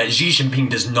that Xi Jinping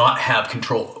does not have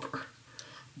control over.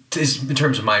 In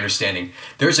terms of my understanding,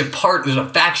 there's a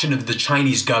faction of the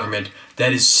Chinese government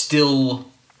that is still,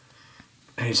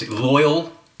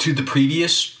 loyal to the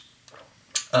previous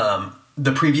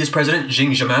president, Xi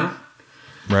Jinping.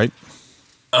 Right.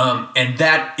 And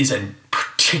that is a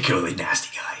particularly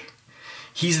nasty guy.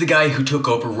 He's the guy who took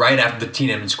over right after the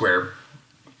Tiananmen Square.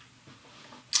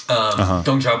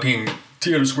 Deng Xiaoping,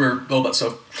 Tiananmen Square, all that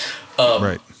stuff.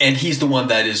 Right. And he's the one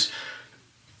that is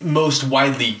most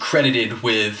widely credited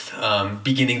with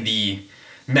beginning the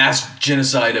mass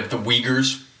genocide of the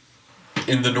Uyghurs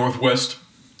in the northwest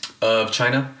of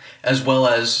China, as well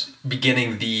as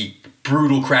beginning the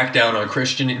brutal crackdown on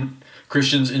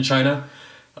Christians in China.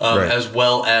 Right. As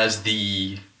well as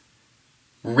the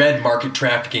red market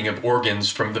trafficking of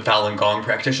organs from the Falun Gong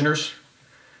practitioners.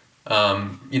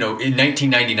 In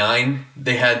 1999,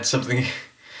 they had something,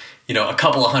 a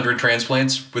couple of hundred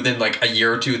transplants. Within like a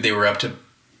year or two, they were up to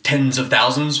tens of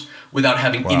thousands without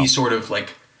having any sort of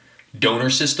like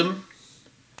donor system.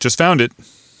 Just found it.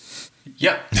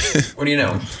 Yep. What do you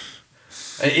know?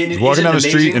 Walking down the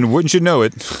street, and wouldn't you know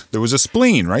it, there was a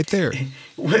spleen right there.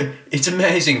 It's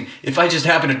amazing. If I just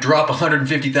happen to drop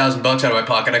 $150,000 out of my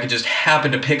pocket, I could just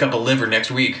happen to pick up a liver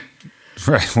next week.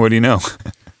 Right. What do you know?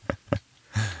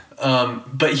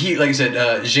 But he, like I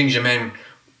said, Xi Jinping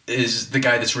is the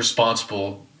guy that's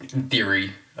responsible, in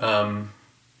theory,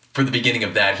 for the beginning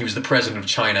of that. He was the president of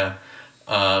China,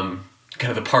 kind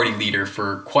of the party leader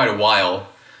for quite a while.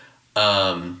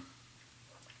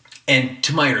 And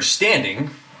to my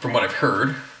understanding, from what I've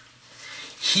heard,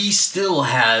 he still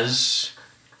has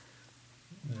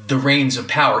the reins of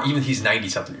power, even he's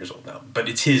 90-something years old now. But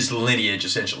it's his lineage,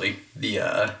 essentially.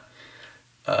 The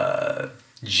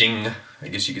Jing, I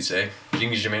guess you could say.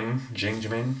 Jing Jimin.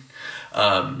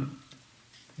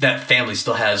 That family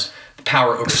still has the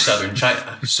power over southern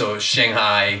China. So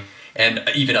Shanghai and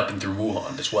even up and through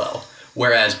Wuhan as well.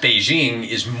 Whereas Beijing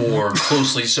is more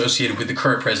closely associated with the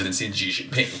current presidency of Xi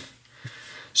Jinping.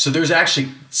 So there's actually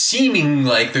seeming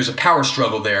like there's a power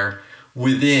struggle there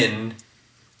within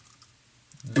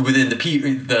the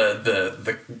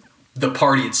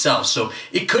party itself. So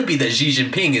it could be that Xi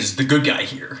Jinping is the good guy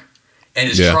here and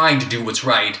is trying to do what's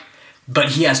right,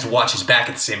 but he has to watch his back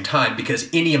at the same time, because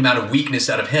any amount of weakness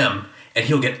out of him and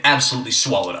he'll get absolutely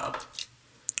swallowed up.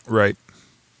 Right.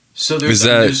 So You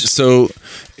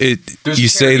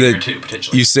say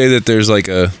that there's like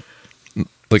a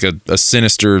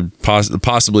sinister,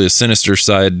 possibly a sinister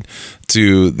side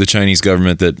to the Chinese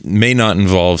government that may not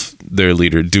involve their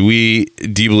leader. Do you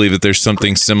believe that there's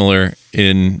something similar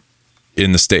in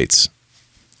the States?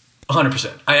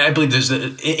 100%. I believe there's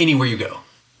anywhere you go.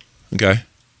 Okay.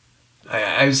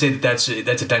 I would say that's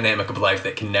a dynamic of life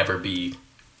that can never be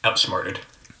outsmarted.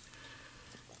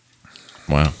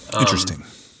 Wow. Interesting.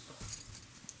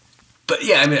 But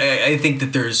yeah, I mean, I think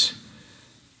that there's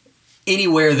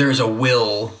anywhere there's a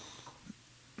will,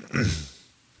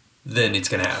 then it's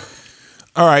going to happen.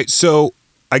 All right. So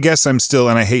I guess I'm still,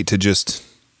 and I hate to just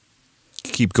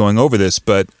keep going over this,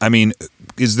 but I mean,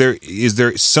 is there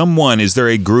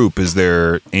a group, is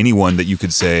there anyone that you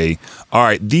could say, all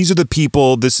right, these are the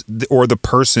people, or the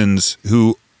persons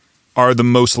who are the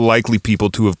most likely people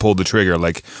to have pulled the trigger?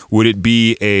 Like, would it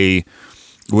be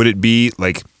Would it be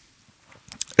like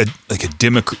a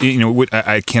democrat?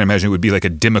 I can't imagine it would be like a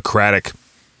democratic.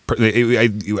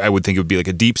 I would think it would be like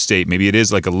a deep state. Maybe it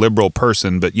is like a liberal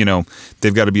person, but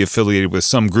they've got to be affiliated with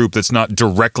some group that's not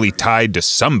directly tied to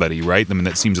somebody, right? I mean,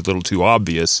 that seems a little too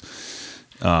obvious.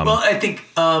 Well, I think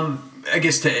I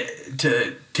guess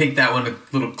to take that one a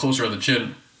little closer on the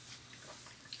chin,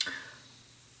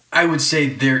 I would say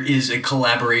there is a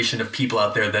collaboration of people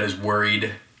out there that is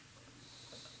worried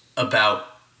about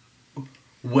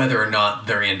whether or not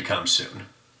their end comes soon.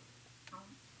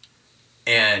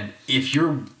 And if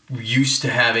you're used to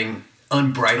having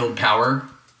unbridled power,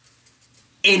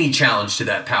 any challenge to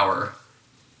that power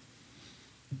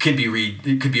could be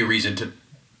a reason to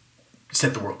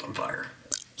set the world on fire.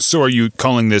 So are you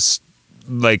calling this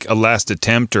like a last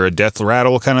attempt or a death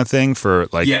rattle kind of thing for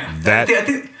like that?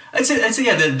 I'd say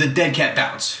the dead cat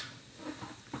bounce.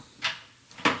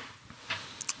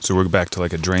 So we're back to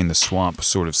like a drain the swamp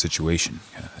sort of situation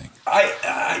kind of thing.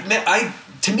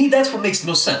 To me, that's what makes the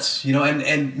most sense,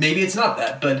 and maybe it's not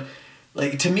that, but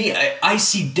like to me, I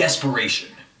see desperation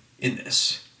in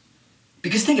this.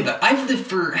 Because think about it, I've lived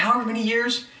for however many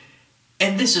years,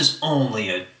 and this is only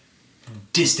a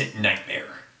distant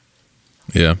nightmare.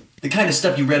 Yeah. The kind of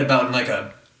stuff you read about in like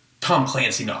a Tom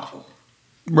Clancy novel.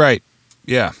 Right.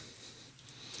 Yeah.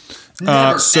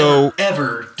 Never,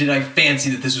 ever did I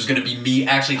fancy that this was going to be me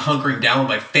actually hunkering down with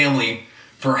my family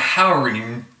for however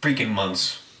many freaking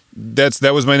months.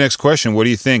 That was my next question. What do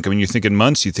you think? I mean, you're thinking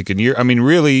months, you thinking years. I mean,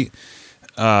 really,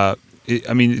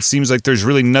 it seems like there's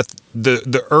really nothing.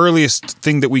 The earliest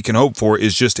thing that we can hope for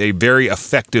is just a very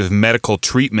effective medical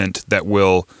treatment that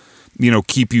will,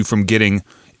 keep you from getting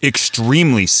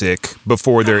extremely sick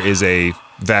before there is a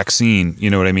vaccine. You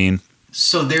know what I mean?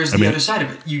 So there's the other side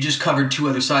of it. You just covered two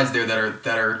other sides there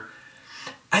that are.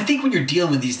 I think when you're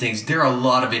dealing with these things, there are a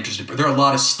lot of interested. There are a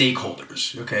lot of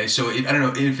stakeholders. Okay, so I don't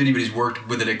know if anybody's worked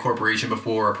within a corporation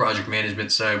before, a project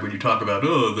management side, when you talk about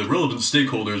the relevant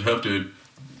stakeholders have to,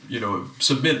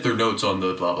 submit their notes on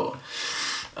the blah blah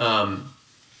blah.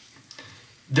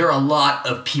 There are a lot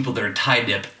of people that are tied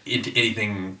up into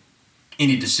anything,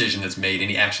 any decision that's made,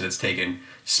 any action that's taken,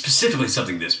 specifically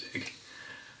something this big.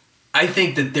 I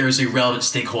think that there's a relevant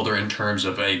stakeholder in terms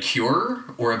of a cure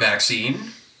or a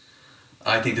vaccine.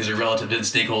 I think there's a relative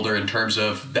stakeholder in terms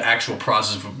of the actual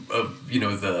process of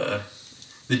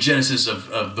the genesis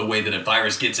of the way that a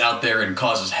virus gets out there and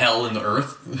causes hell on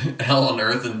earth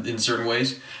in certain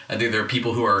ways. I think there are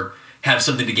people who have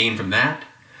something to gain from that.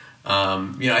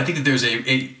 I think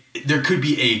that there could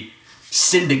be a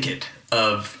syndicate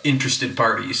of interested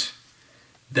parties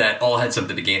that all had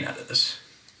something to gain out of this.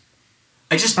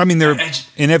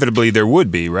 Inevitably there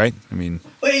would be, right? I mean,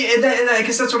 and I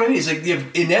guess that's what I mean. It's like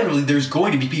inevitably there's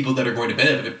going to be people that are going to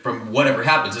benefit from whatever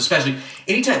happens, especially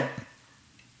anytime.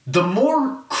 The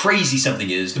more crazy something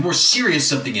is, the more serious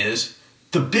something is,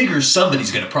 the bigger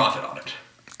somebody's going to profit on it.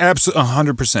 Absolutely,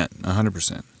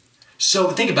 100%.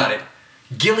 So think about it.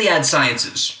 Gilead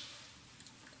Sciences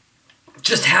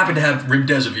just happened to have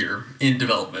remdesivir in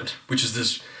development, which is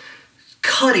this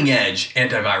cutting-edge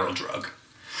antiviral drug.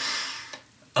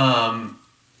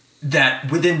 That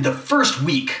within the first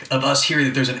week of us hearing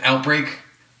that there's an outbreak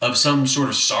of some sort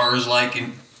of SARS-like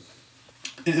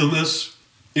illness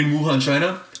in Wuhan,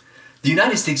 China, the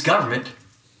United States government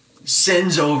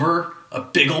sends over a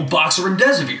big old box of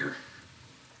remdesivir,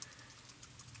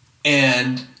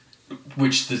 and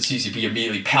which the CCP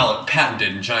immediately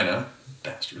patented in China,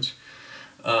 bastards.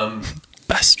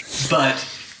 Bastards. But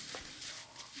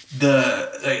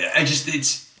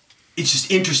it's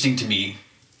just interesting to me.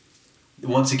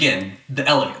 Once again, the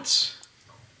elegance.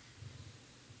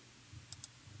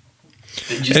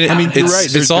 You're right.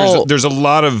 There's a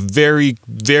lot of very,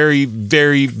 very,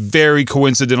 very, very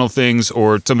coincidental things,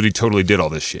 or somebody totally did all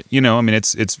this shit.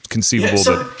 It's conceivable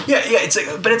It's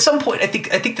like, but at some point, I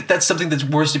think that's something that's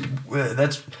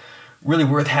that's really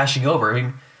worth hashing over. I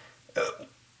mean,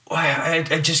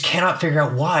 I just cannot figure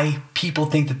out why people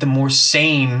think that the more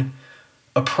sane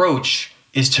approach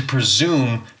is to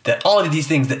presume that all of these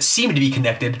things that seem to be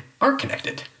connected aren't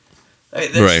connected.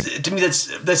 Right. To me, that's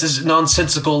as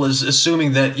nonsensical as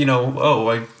assuming that,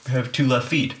 I have two left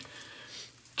feet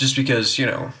just because,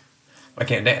 I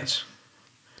can't dance.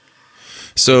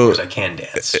 So of course I can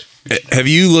dance. Have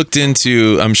you looked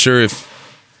into, I'm sure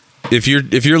if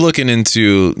you're looking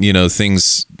into,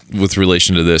 things with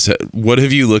relation to this, what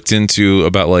have you looked into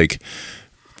about like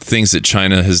things that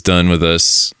China has done with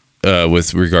us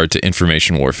with regard to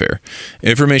information warfare?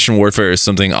 Information warfare is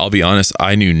something, I'll be honest,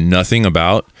 I knew nothing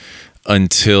about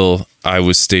until I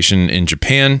was stationed in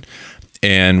Japan,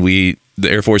 and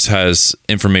the Air Force has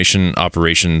information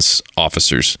operations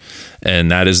officers,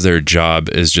 and that is their job,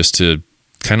 is just to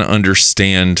kind of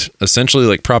understand essentially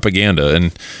like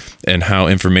propaganda and how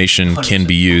information 100%. can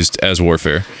be used as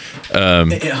warfare.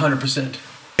 100%.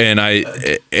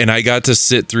 And I got to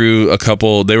sit through a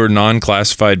couple. They were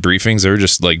non-classified briefings. They were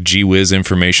just like gee whiz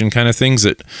information kind of things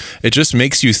that it just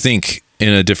makes you think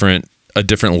in a different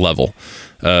level.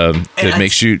 It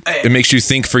makes you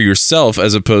think for yourself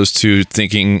as opposed to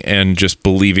thinking and just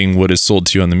believing what is sold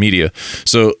to you on the media.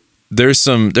 So there's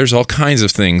all kinds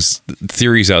of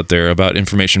theories out there about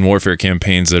information warfare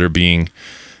campaigns that are being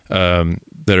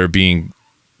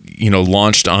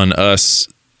launched on us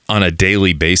on a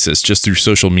daily basis just through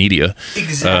social media.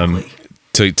 Exactly.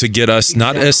 To get us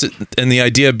not as, and the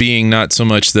idea being not so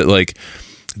much that like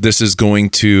this is going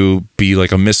to be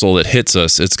like a missile that hits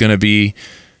us. It's going to be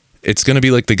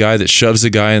like the guy that shoves a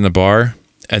guy in the bar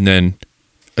and then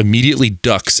immediately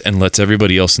ducks and lets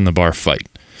everybody else in the bar fight.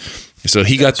 So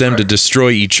he got them to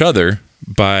destroy each other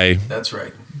by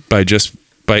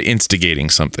instigating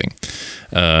something.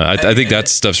 I think that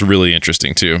stuff's really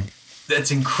interesting too.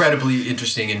 That's incredibly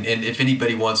interesting, and if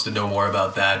anybody wants to know more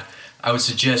about that, I would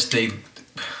suggest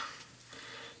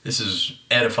this is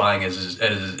edifying as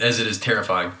it is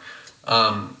terrifying.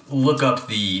 Look up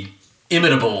the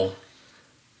imitable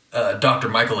Dr.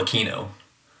 Michael Aquino,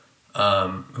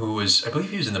 who was, I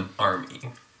believe he was in the Army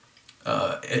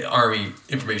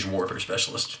Information Warfare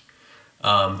Specialist,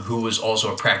 who was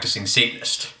also a practicing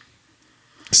Satanist.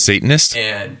 Satanist?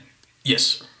 And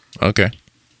yes. Okay.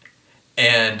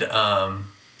 And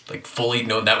fully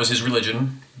known, that was his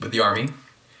religion with the Army.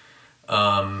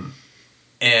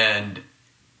 And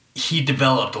he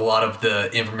developed a lot of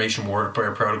the information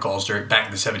warfare protocols back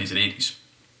in the 70s and 80s.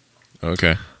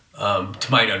 Okay.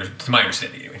 To my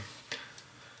understanding, anyway.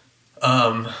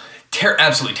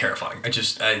 Absolutely terrifying.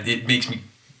 It makes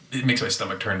my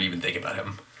stomach turn to even think about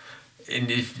him.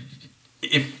 And if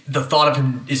the thought of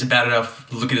him isn't bad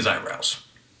enough, look at his eyebrows.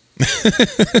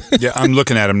 Yeah, I'm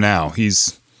looking at him now.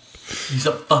 He's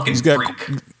a fucking freak.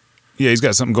 Yeah, he's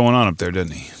got something going on up there,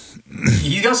 doesn't he?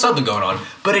 He's got something going on.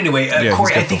 But anyway,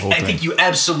 Corey, I think you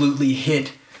absolutely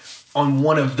hit on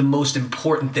one of the most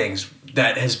important things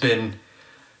that has been,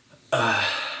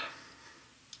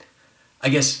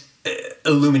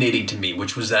 illuminating to me,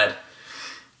 which was that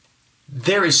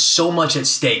there is so much at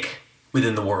stake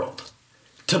within the world.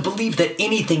 To believe that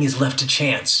anything is left to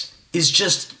chance is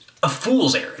just a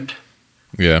fool's errand.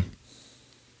 Yeah.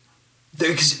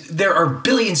 There are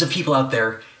billions of people out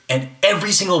there, and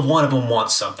every single one of them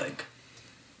wants something.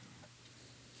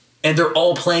 And they're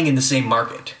all playing in the same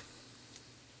market.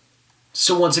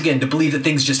 So once again, to believe that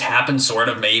things just happen, sort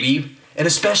of, maybe, and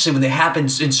especially when they happen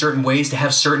in certain ways, to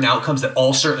have certain outcomes that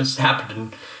all certain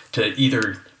happen to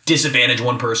either disadvantage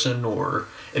one person or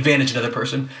advantage another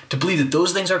person, to believe that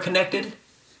those things are connected,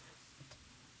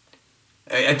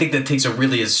 I think that takes a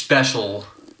special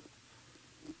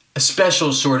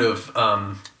sort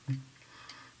of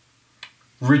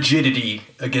rigidity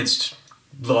against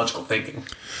logical thinking.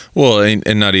 Well,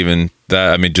 and not even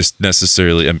that. I mean, just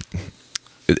necessarily,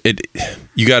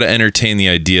 you got to entertain the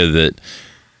idea that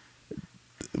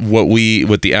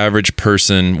what the average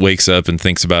person wakes up and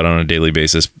thinks about on a daily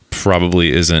basis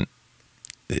probably isn't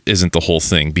the whole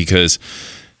thing, because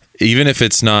even if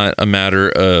it's not a matter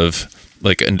of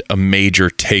like a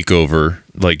major takeover,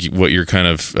 like what you're kind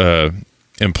of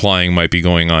implying might be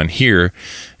going on here,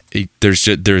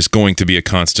 there's going to be a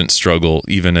constant struggle,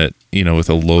 even at with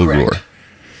a low roar.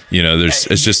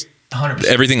 It's just 100%.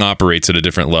 Everything operates at a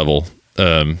different level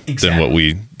than what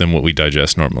we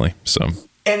digest normally. So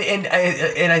and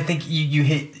I think you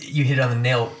hit on the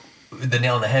nail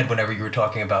on the head whenever you were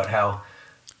talking about how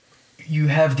you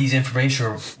have these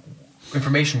information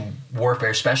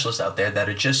warfare specialists out there that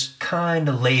are just kind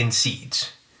of laying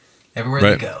seeds everywhere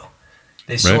they go.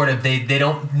 They sort of they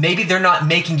don't, maybe they're not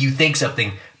making you think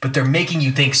something, but they're making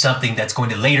you think something that's going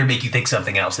to later make you think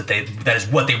something else that is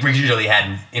what they originally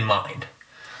had in mind.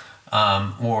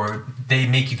 Or they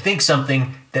make you think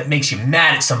something that makes you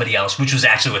mad at somebody else, which was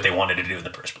actually what they wanted to do in the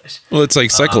first place. Well, it's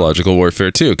like psychological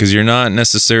warfare too, because you're not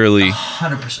necessarily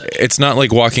 100%. It's not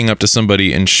like walking up to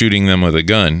somebody and shooting them with a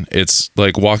gun. It's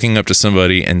like walking up to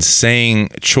somebody and saying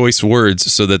choice words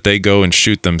so that they go and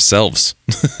shoot themselves.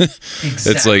 Exactly.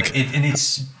 It's like,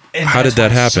 how did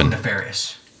that happen? It's so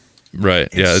nefarious. Right.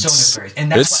 It's so nefarious. And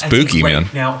that's it's spooky, man.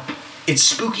 Now, it's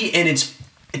spooky, and it's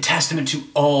a testament to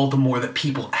all the more that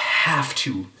people have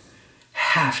to,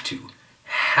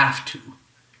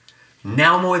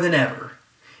 now more than ever,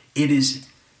 it is,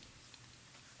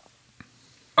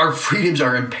 our freedoms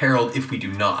are imperiled if we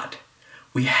do not.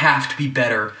 we have to be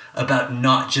better about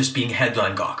not just being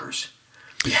headline gawkers.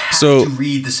 We have to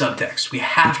read the subtext. We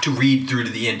have to read through to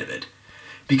the end of it.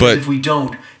 Because if we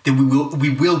don't, then we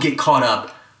will get caught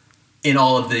up in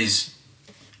all of these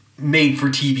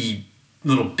made-for-TV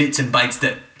little bits and bytes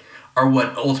that are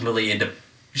what ultimately end up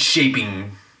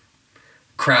shaping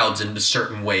crowds into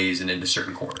certain ways and into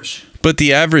certain corners. But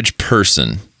the average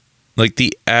person, like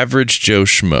the average Joe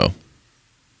Schmo,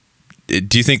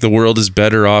 do you think the world is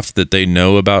better off that they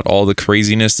know about all the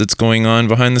craziness that's going on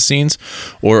behind the scenes?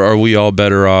 Or are we all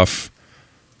better off,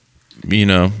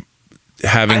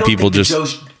 having people just...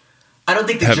 I don't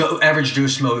think the average Joe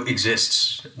Schmo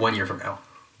exists 1 year from now.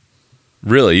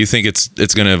 Really? You think it's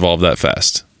going to evolve that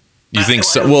fast? You think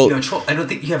so? Well, I don't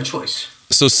think you have a choice.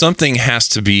 So something has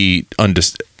to be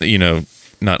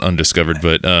not undiscovered,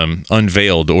 but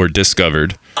unveiled or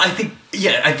discovered. I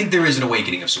think there is an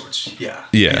awakening of sorts. Yeah.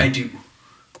 I do.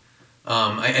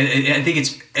 I think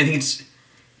it's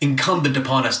incumbent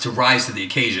upon us to rise to the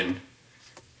occasion,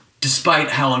 despite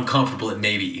how uncomfortable it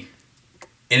may be,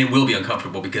 and it will be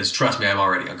uncomfortable because trust me, I'm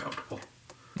already uncomfortable.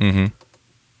 Mm-hmm.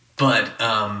 But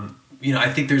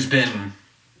I think there's been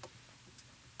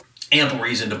ample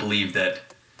reason to believe that.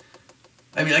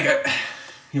 I mean,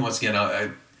 once again, I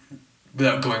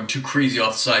without going too crazy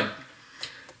off the side,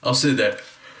 I'll say that.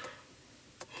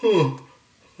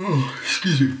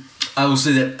 Excuse me. I will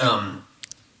say that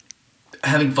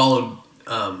having followed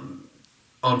on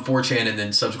 4chan and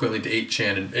then subsequently to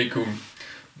 8chan and 8kun,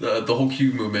 the whole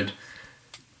Q movement,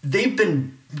 they've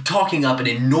been talking up an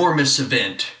enormous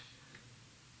event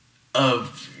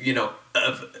of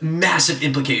massive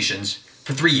implications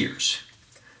for 3 years.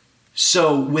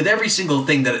 So with every single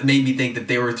thing that made me think that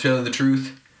they were telling the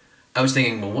truth, I was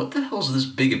thinking, well, what the hell is this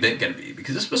big event going to be?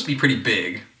 Because this must be pretty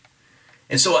big.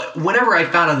 And so whenever I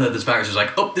found out that this virus was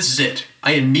like, oh, this is it,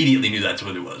 I immediately knew that's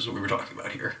what it was, what we were talking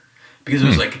about here. Because it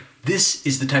was like, this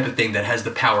is the type of thing that has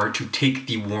the power to take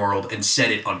the world and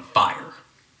set it on fire.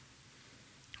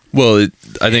 Well,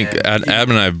 I think Adam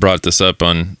and I have brought this up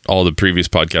on all the previous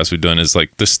podcasts we've done, is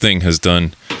like this thing has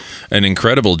done an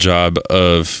incredible job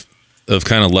of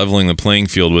kind of leveling the playing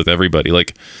field with everybody.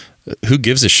 Like, who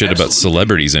gives a shit about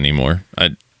celebrities anymore?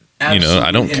 I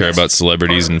don't care about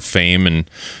celebrities and fame, and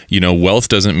wealth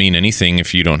doesn't mean anything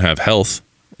if you don't have health.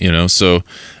 So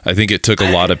I think it took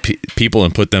a lot of people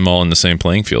and put them all in the same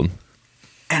playing field.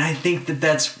 And I think that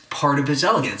that's part of its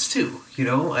elegance too.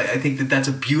 I think that that's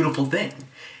a beautiful thing,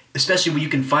 especially when you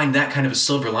can find that kind of a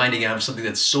silver lining out of something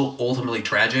that's so ultimately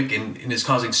tragic and is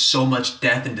causing so much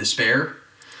death and despair.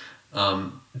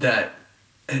 That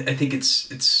I think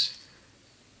it's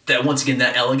that once again,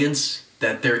 that elegance,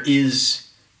 that there is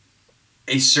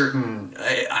a certain,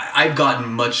 I've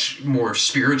gotten much more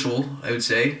spiritual, I would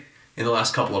say, in the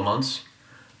last couple of months.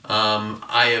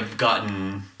 I have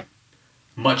gotten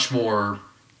much more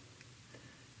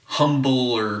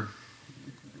humble, or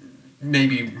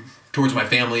maybe towards my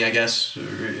family, I guess,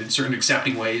 or in certain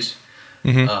accepting ways.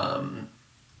 Mm-hmm.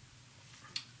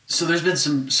 So there's been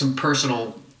some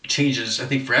personal changes, I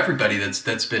think, for everybody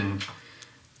that's been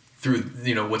through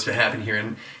what's been happening here.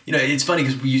 And it's funny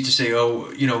because we used to say,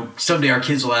 someday our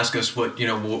kids will ask us what we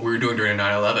were doing during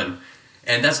 9/11,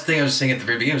 and that's the thing I was saying at the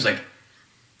very beginning. I was like,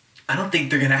 I don't think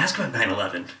they're going to ask about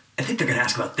 9/11. I think they're going to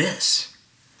ask about this,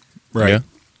 right? Yeah.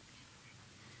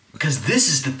 Because this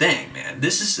is the thing, man.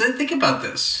 Think about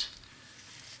this.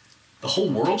 The whole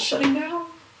world shutting down.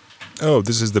 Oh,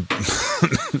 this is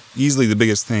easily the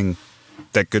biggest thing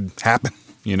that could happen.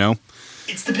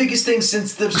 It's the biggest thing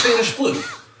since the Spanish flu.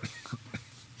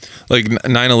 Like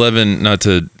 9/11, not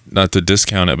to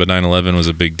discount it, but 9/11 was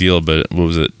a big deal. But what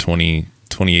was it,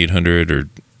 2,800 or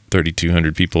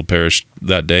 3,200 people perished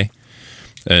that day,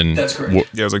 and that's correct.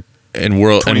 Yeah, it was like and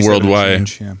worldwide.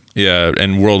 Change, yeah,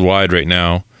 and worldwide right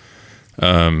now,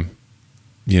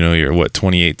 you're what,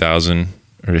 28,000,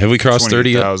 or have we crossed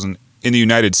 30,000? In the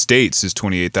United States is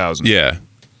 28,000. Yeah,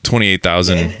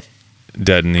 28,000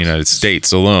 dead in the United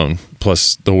States alone,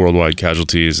 plus the worldwide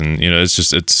casualties, and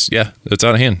it's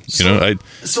out of hand.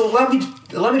 So allow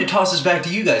me to toss this back to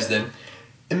you guys then.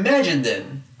 Imagine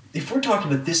then, if we're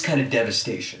talking about this kind of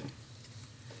devastation,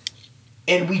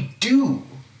 and we do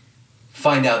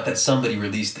find out that somebody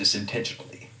released this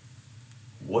intentionally,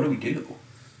 what do we do?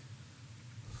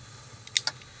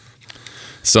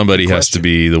 Somebody has to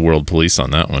be the world police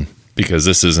on that one, because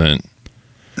this isn't.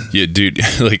 Yeah, dude.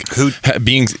 Like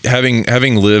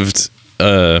having lived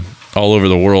all over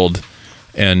the world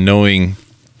and knowing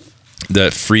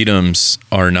that freedoms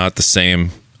are not the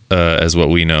same as what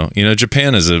we know.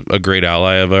 Japan is a great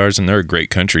ally of ours, and they're a great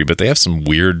country, but they have some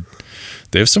weird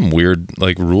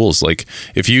like rules. Like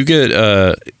if you get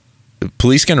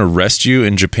police can arrest you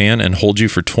in Japan and hold you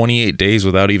for 28 days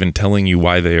without even telling you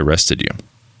why they arrested you.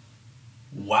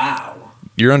 Wow.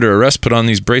 You're under arrest, put on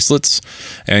these bracelets,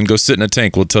 and go sit in a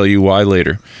tank. We'll tell you why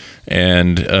later.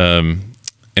 And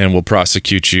we'll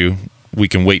prosecute you. We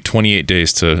can wait 28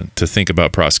 days to think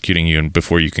about prosecuting you and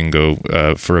before you can go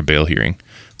for a bail hearing.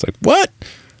 It's like, what?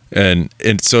 And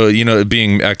so, you know,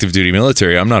 being active duty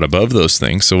military, I'm not above those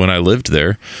things. So when I lived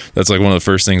there, that's like one of the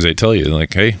first things they tell you,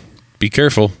 like, hey, be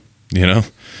careful. You know,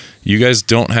 you guys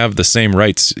don't have the same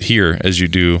rights here as you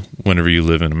do whenever you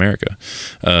live in America.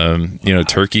 You know,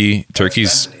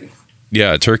 Turkey's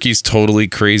totally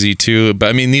crazy too. But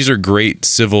I mean, these are great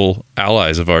civil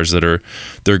allies of ours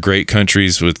they're great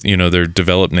countries with, you know, they're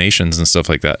developed nations and stuff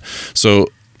like that. So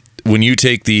when you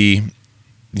take the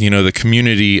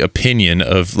community opinion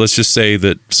of, let's just say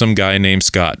that some guy named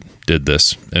Scott did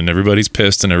this and everybody's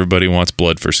pissed and everybody wants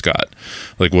blood for Scott.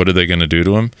 Like, what are they going to do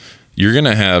to him? You're going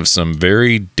to have some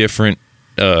very different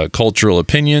cultural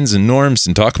opinions and norms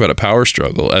and talk about a power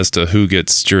struggle as to who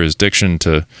gets jurisdiction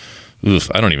to.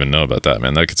 I don't even know about that,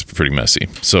 man. That gets pretty messy.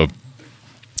 So,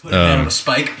 put it on a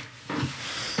spike.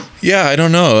 Yeah, I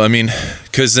don't know. I mean,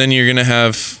 because then you're going to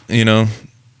have, you know,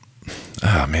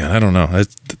 I don't know.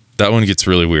 That one gets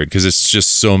really weird because it's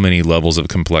just so many levels of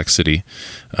complexity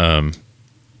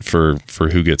for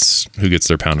who gets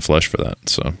their pound of flesh for that.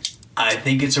 So I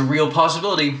think it's a real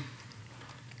possibility.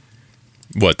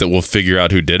 What, that we'll figure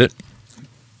out who did it?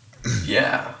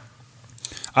 Yeah.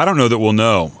 I don't know that we'll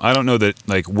know. I don't know that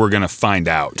like we're gonna find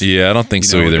out. Yeah, I don't think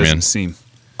so either, man.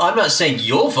 I'm not saying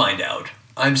you'll find out.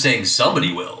 I'm saying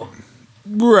somebody will.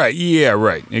 Right. Yeah.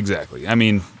 Right. Exactly. I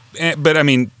mean, but I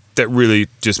mean that really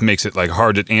just makes it like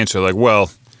hard to answer. Like,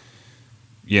 well,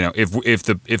 you know, if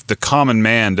the common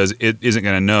man isn't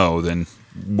gonna know, then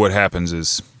what happens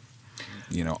is,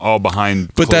 you know, all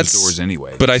behind closed doors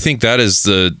anyway. But I think that's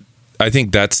the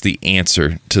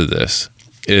answer to this.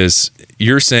 Is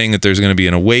you're saying that there's going to be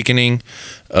an awakening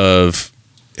of,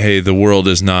 hey, the world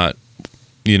is not,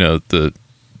 you know, the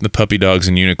puppy dogs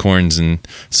and unicorns and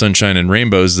sunshine and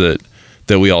rainbows that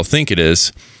we all think it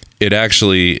is. It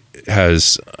actually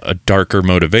has a darker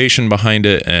motivation behind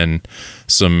it and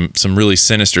some really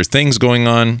sinister things going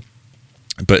on.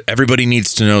 But everybody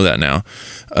needs to know that now.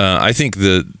 I think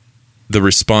the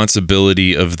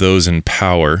responsibility of those in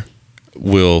power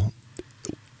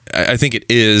I think it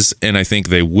is, and I think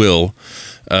they will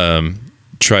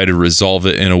try to resolve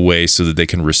it in a way so that they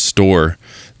can restore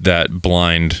that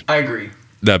blind. I agree.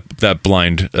 That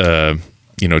blind,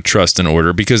 trust and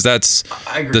order, because that's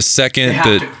the second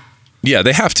yeah,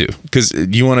 they have to, because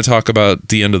you want to talk about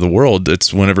the end of the world.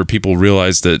 It's whenever people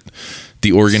realize that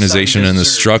the organization and the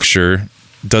structure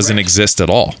doesn't exist at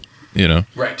all. You know,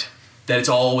 right? That it's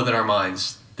all within our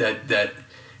minds. And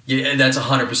that's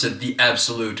 100% the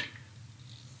absolute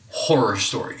horror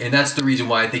story, and that's the reason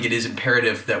why I think it is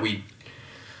imperative that we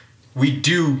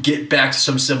do get back to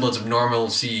some semblance of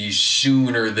normalcy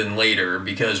sooner than later,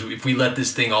 because if we let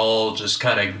this thing all just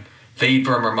kind of fade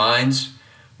from our minds,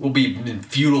 we'll be in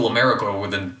feudal America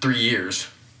within 3 years.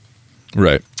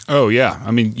 Right. Oh yeah,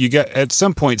 I mean, you get at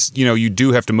some points, you know, you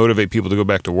do have to motivate people to go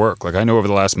back to work. Like I know over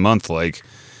the last month, like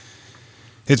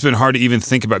it's been hard to even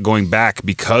think about going back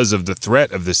because of the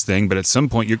threat of this thing. But at some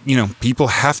point, people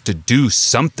have to do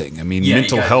something. I mean,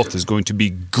 mental health is going to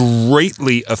be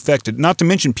greatly affected. Not to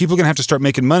mention, people are going to have to start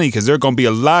making money because there are going to be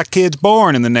a lot of kids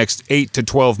born in the next 8 to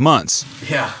 12 months.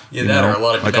 Yeah, that are a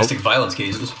lot of domestic violence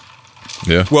cases.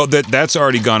 Yeah. Well, that's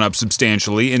already gone up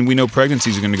substantially, and we know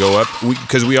pregnancies are going to go up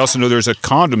because we also know there's a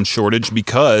condom shortage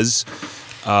because,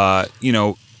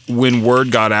 when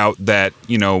word got out that,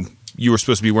 you were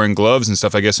supposed to be wearing gloves and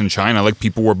stuff, I guess in China, like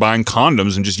people were buying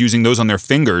condoms and just using those on their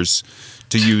fingers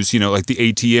to use, like the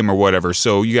ATM or whatever.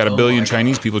 So you got a billion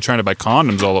Chinese people trying to buy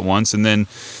condoms all at once, and then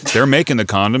they're making the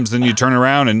condoms. Then you turn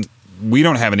around and we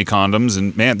don't have any condoms,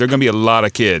 and man, there are going to be a lot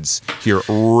of kids here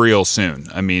real soon.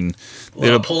 I mean,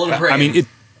 pulling and praying. I mean,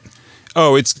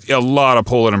 it's a lot of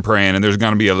pulling and praying, and there's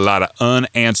going to be a lot of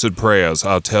unanswered prayers.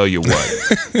 I'll tell you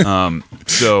what. I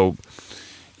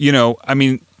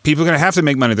mean, people are going to have to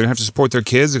make money. They're going to have to support their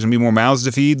kids. There's going to be more mouths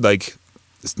to feed. Like,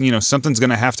 something's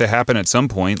going to have to happen at some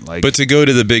point. Like, but to go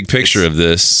to the big picture of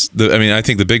this, I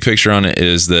think the big picture on it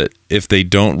is that if they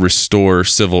don't restore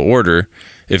civil order,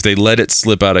 if they let it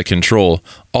slip out of control,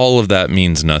 all of that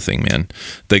means nothing, man.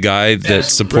 The guy that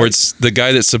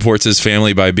supports his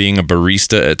family by being a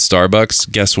barista at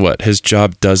Starbucks, guess what? His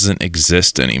job doesn't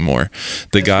exist anymore.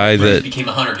 The guy that became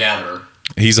a hunter-gatherer.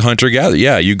 He's a hunter-gatherer.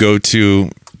 Yeah, you go to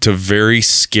very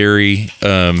scary,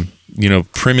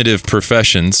 primitive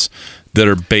professions that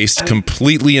are based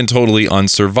completely and totally on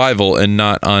survival and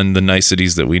not on the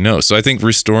niceties that we know. So I think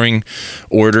restoring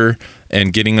order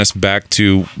and getting us back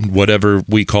to whatever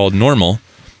we called normal,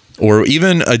 or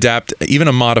even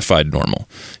a modified normal,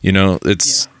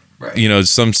 it's,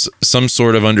 some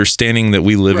sort of understanding that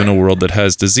we live in a world that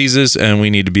has diseases and we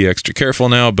need to be extra careful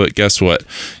now. But guess what?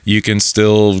 You can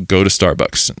still go to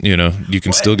Starbucks, you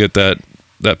can still get that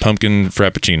pumpkin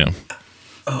frappuccino.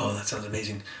 Oh, that sounds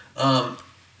amazing. I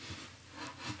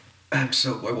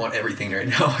want everything right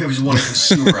now. I just want to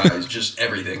consumerize just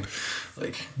everything.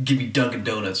 Like, give me Dunkin'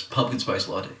 Donuts, pumpkin spice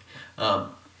latte.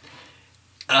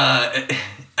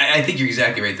 I think you're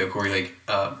exactly right, though, Corey. Like,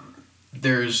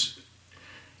 this,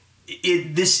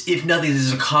 if nothing, this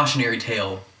is a cautionary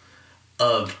tale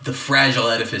of the fragile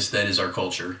edifice that is our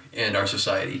culture and our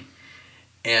society,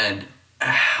 and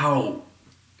how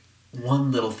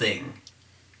one little thing,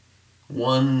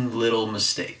 one little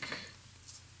mistake,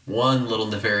 one little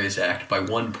nefarious act by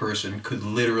one person could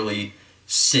literally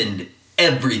send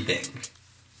everything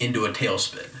into a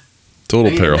tailspin.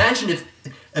 Total peril.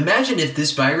 Imagine if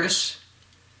this virus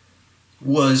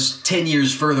was 10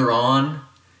 years further on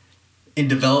in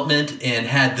development and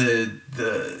had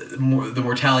the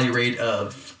mortality rate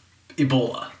of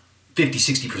Ebola,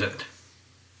 50-60%.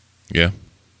 Yeah.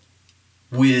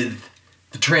 With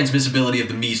the transmissibility of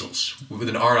the measles, with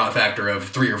an R0 factor of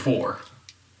 3 or 4.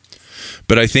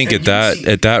 But I think at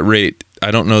that rate,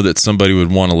 I don't know that somebody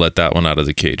would want to let that one out of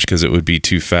the cage, because it would be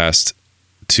too fast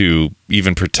to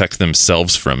even protect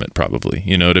themselves from it, probably.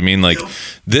 You know what I mean? Like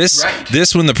this,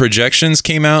 when the projections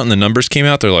came out and the numbers came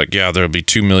out, they're like, yeah, there'll be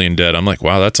 2 million dead. I'm like,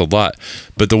 wow, that's a lot.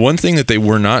 But the one thing that they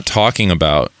were not talking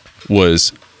about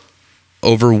was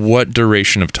over what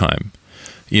duration of time.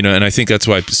 And I think that's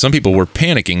why some people were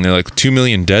panicking. They're like, 2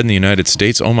 million dead in the United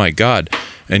States. Oh my God.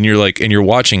 And you're like, and you're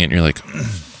watching it and you're like,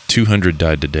 200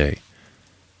 died today.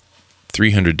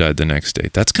 300 died the next day.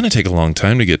 That's going to take a long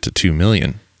time to get to 2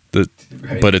 million.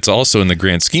 But it's also, in the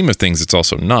grand scheme of things, it's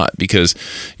also not, because,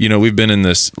 we've been in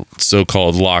this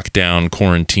so-called lockdown,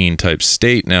 quarantine type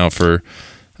state now for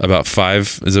about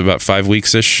 5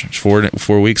 weeks-ish,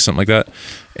 4 weeks, something like that.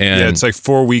 And yeah, it's like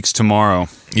 4 weeks tomorrow.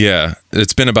 Yeah,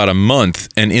 it's been about a month.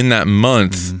 And in that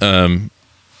month, I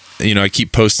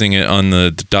keep posting it on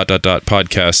the ...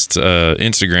 podcast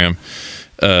Instagram,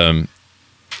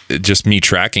 just me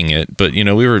tracking it. But,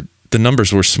 the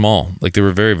numbers were small. Like, they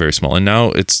were very, very small. And now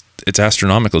it's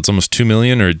astronomical. It's almost 2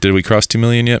 million, or did we cross 2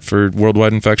 million yet for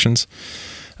worldwide infections?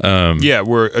 Yeah,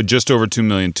 we're just over 2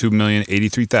 million,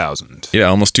 2,083,000. Yeah,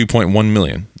 almost 2.1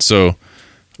 million. So,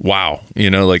 wow.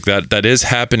 That is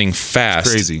happening fast.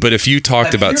 It's crazy. But if you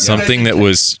talked about something that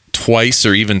was twice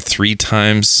or even 3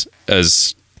 times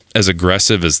as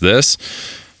aggressive as this,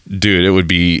 dude, it'd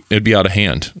be out of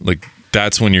hand. Like,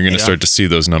 that's when you're going to start to see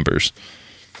those numbers.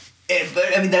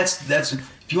 But I mean, that's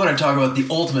if you want to talk about the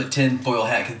ultimate tinfoil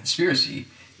hat conspiracy,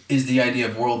 is the idea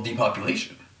of world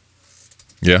depopulation.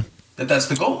 Yeah, that's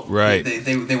the goal. Right.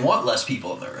 They want less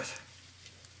people on the earth,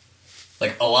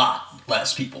 like a lot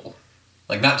less people,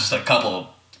 like not just a couple of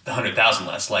 100,000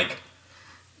 less. Like,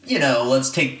 you're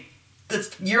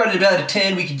at about a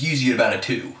 10, we could use you at about a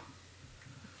 2.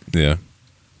 Yeah,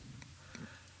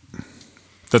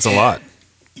 that's a lot.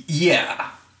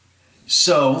 Yeah.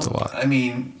 So, that's a lot. I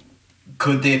mean,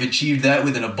 could they have achieved that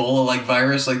with an Ebola-like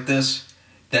virus like this,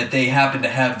 that they happen to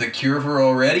have the cure for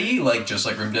already, just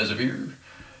like remdesivir?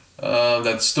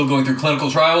 That's still going through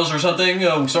clinical trials or something.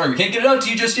 Oh, sorry, we can't get it out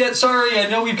to you just yet. Sorry, I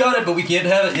know we've got it, but we can't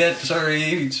have it yet.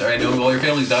 Sorry, I know all your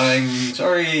family's dying.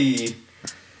 Sorry.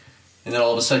 And then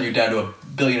all of a sudden you're down to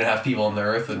 1.5 billion people on the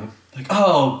earth, and like,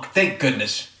 oh, thank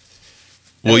goodness.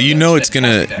 Well, it's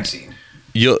gonna. Vaccine.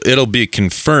 It'll be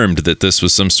confirmed that this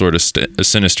was some sort of a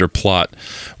sinister plot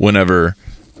whenever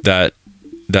that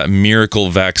miracle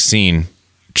vaccine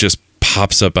just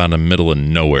pops up out of the middle of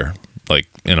nowhere, like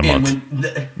in a month.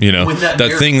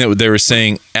 That thing that they were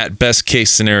saying, at best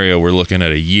case scenario, we're looking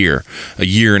at a year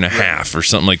and a half or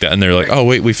something like that. And they're like, oh,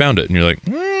 wait, we found it. And you're like,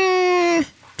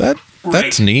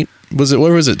 that's neat.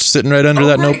 Where was it? Sitting right under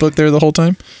that notebook there the whole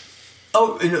time?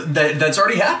 Oh, that's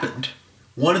already happened.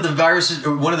 One of the viruses,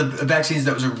 or one of the vaccines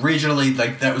that was originally,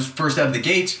 that was first out of the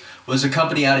gates, was a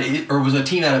company was a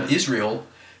team out of Israel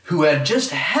who had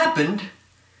just happened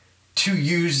to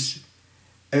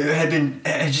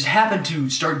to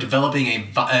start developing a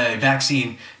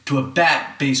vaccine to a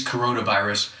bat-based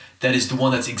coronavirus that is the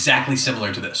one that's exactly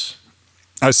similar to this.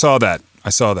 I saw that.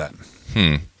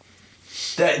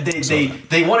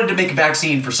 They wanted to make a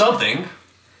vaccine for something,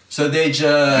 so they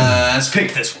just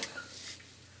picked this one.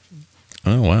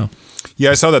 Oh, wow.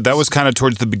 Yeah, I saw that. That was kind of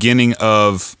towards the beginning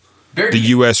of the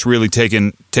U.S. really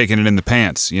taking it in the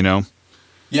pants, you know?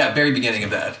 Yeah, very beginning of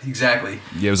that. Exactly.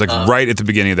 Yeah, it was like right at the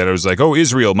beginning of that. It was like, oh,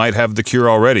 Israel might have the cure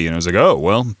already. And I was like, oh,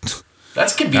 well,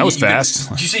 that's convenient. That was fast.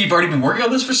 Did you say you've already been working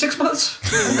on this for 6 months?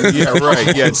 Yeah,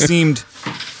 right. Yeah, it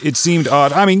seemed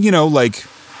odd. I mean, you know, like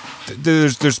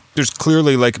there's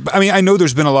clearly like, I mean, I know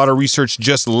there's been a lot of research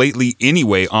just lately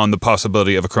anyway on the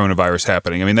possibility of a coronavirus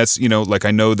happening. I mean, that's, you know, like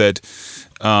I know that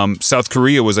South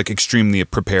Korea was like extremely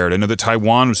prepared. I know that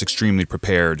Taiwan was extremely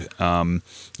prepared.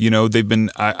 You know,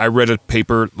 I read a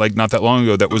paper like not that long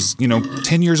ago that was, you know,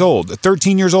 10 years old,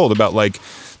 13 years old about like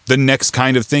the next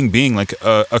kind of thing being like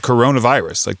a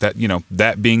coronavirus, like that, you know,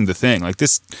 that being the thing. Like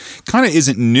this kind of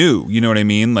isn't new, you know what I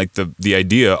mean? Like the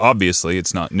idea, obviously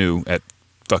it's not new at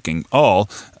fucking all.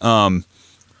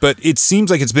 But it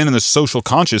seems like it's been in the social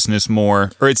consciousness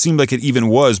more, or it seemed like it even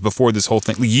was before this whole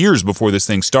thing, years before this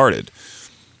thing started.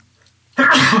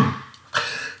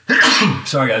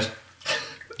 Sorry, guys.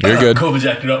 You're good. COVID's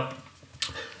acted up.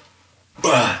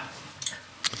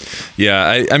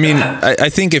 Yeah, I mean, I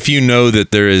think if you know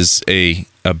that there is a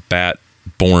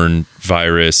bat-borne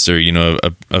virus, or you know,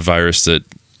 a virus that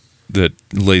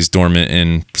lays dormant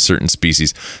in certain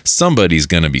species, somebody's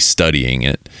going to be studying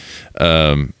it.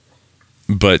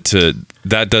 But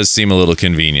that does seem a little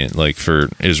convenient, like for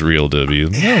Israel to be,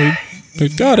 no,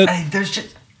 they've got it. There's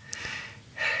just,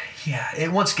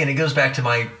 once again, it goes back to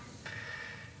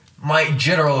my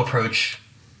general approach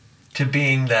to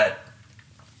being that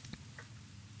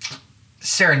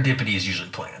serendipity is usually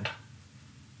planned.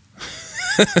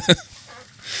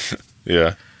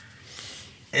 Yeah.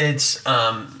 It's,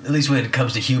 at least when it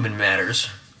comes to human matters.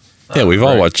 Yeah, we've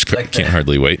all watched like Can't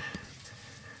Hardly Wait.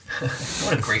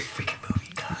 What a great freaking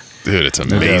movie, God. Dude, it's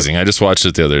amazing. I just watched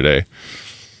it the other day.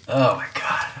 Oh, my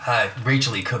God.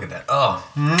 Rachel E. Cook at that. Oh,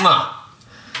 mwah.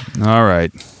 All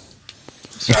right.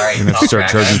 Sorry. You're going to have to start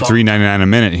charging $3.99 a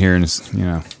minute here and just, you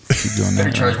know, keep doing that.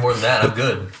 Better charge more than that. I'm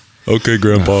good. Okay,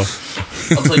 Grandpa.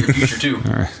 I'll tell your future, too.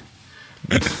 All right.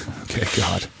 Okay,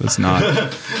 God. Let's not.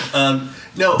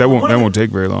 No. That won't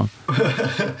take very long.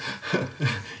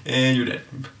 And you're dead.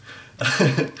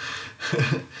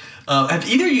 Have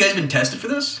either of you guys been tested for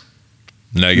this?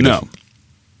 Negative. No.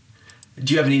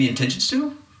 Do you have any intentions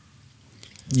to?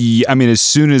 Yeah, I mean, as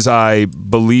soon as I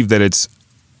believe that it's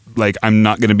like I'm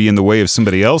not going to be in the way of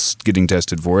somebody else getting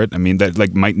tested for it, I mean, that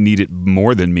like might need it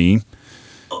more than me.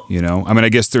 You know, I mean, I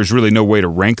guess there's really no way to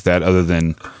rank that other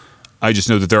than I just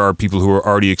know that there are people who are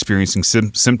already experiencing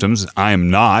symptoms. I am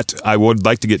not. I would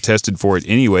like to get tested for it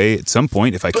anyway at some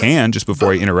point if I can, just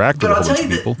before I interact with a whole bunch of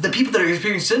people. The people that are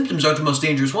experiencing symptoms are the most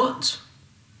dangerous ones.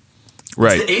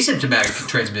 Right. It's the asymptomatic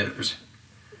transmitters.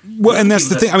 Well, and that's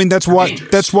the thing. I mean, that's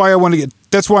why I want to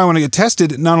get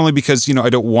tested. Not only because, you know, I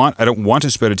don't want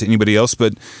to spread it to anybody else,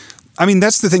 but I mean,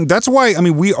 that's the thing. That's why, I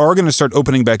mean, we are going to start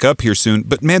opening back up here soon,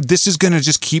 but man, this is going to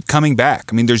just keep coming back.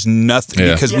 I mean, there's nothing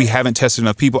because we haven't tested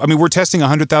enough people. I mean, we're testing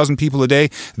 100,000 people a day.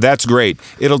 That's great.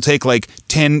 It'll take like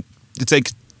 10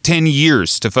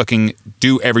 years to fucking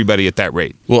do everybody at that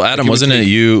rate. Well, Adam, wasn't it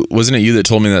you that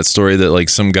told me that story that like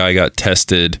some guy got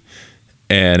tested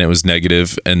and it was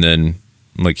negative and then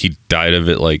like he died of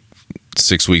it like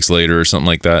 6 weeks later or something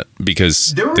like that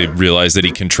because they realized that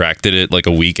he contracted it like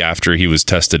a week after he was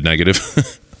tested negative.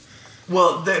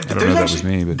 Well, I don't know if that was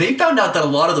me, but they found out that a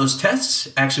lot of those tests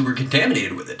actually were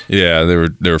contaminated with it. Yeah,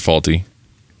 they were faulty.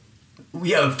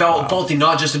 Yeah, faulty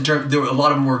not just in terms. A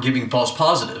lot of them were giving false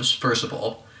positives. First of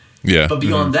all, yeah. But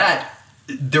beyond that,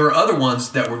 there were other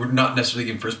ones that were not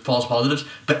necessarily giving false positives,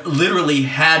 but literally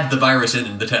had the virus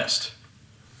in the test.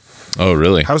 Oh,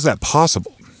 really? How's that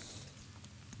possible?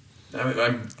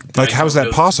 How's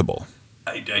that possible?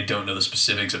 I don't know the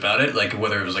specifics about it, like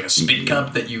whether it was like a spit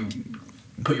cup that you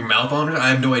put your mouth on. I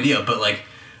have no idea, but like,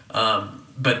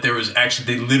 but there was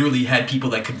actually they literally had people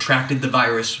that contracted the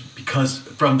virus because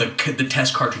from the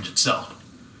test cartridge itself.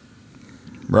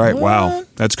 Right. What? Wow,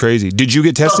 that's crazy. Did you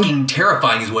get tested? Fucking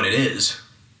terrifying is what it is.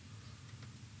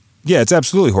 Yeah, it's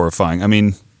absolutely horrifying. I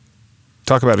mean,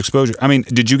 talk about exposure. I mean,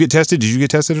 did you get tested? Did you get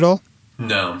tested at all?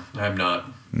 No, I have not.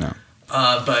 No.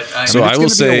 But it's going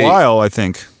to be a while, I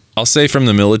think. I'll say from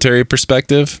the military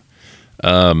perspective,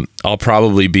 I'll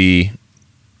probably be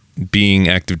being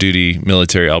active duty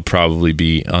military. I'll probably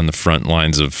be on the front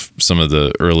lines of some of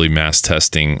the early mass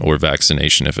testing or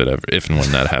vaccination if and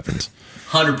when that happens.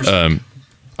 100%.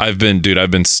 I've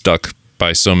been stuck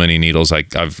by so many needles.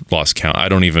 I've lost count. I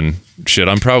don't even shit.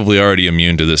 I'm probably already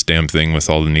immune to this damn thing with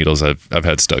all the needles I've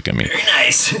had stuck in me. Very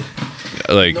nice.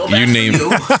 Like no, you name,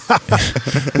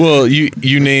 well,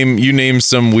 you name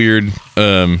some weird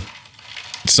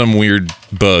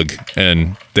bug,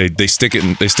 and they stick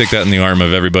that in the arm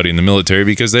of everybody in the military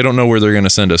because they don't know where they're going to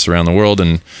send us around the world.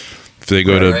 And if they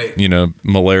go to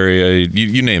malaria,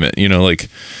 you name it,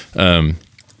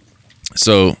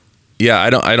 so yeah,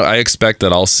 I expect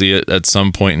that I'll see it at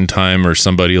some point in time, or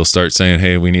somebody will start saying,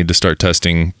 hey, we need to start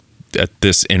testing at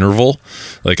this interval.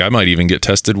 Like I might even get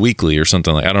tested weekly or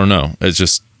something. Like I don't know. It's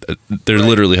just there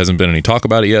literally hasn't been any talk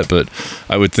about it yet, but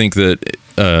I would think that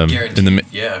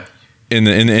in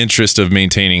the interest of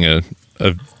maintaining a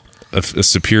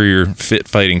superior fit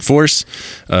fighting force,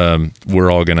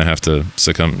 we're all going to have to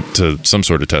succumb to some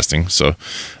sort of testing. So,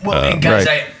 guys,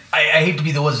 I hate to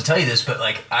be the ones to tell you this, but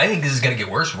like I think this is going to get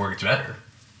worse before it gets better.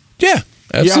 Yeah,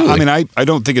 absolutely. Yeah, I mean, I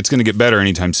don't think it's going to get better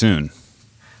anytime soon.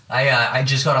 I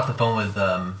just got off the phone with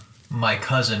my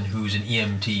cousin who's an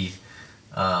EMT.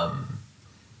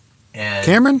 And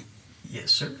Cameron?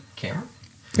 Yes, sir. Cameron.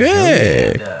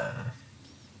 Yeah.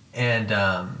 And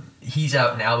he's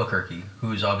out in Albuquerque,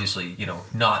 who's obviously,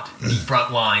 not the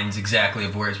front lines exactly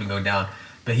of where it's been going down.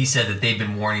 But he said that they've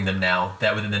been warning them now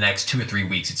that within the next 2 or 3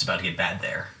 weeks, it's about to get bad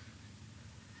there.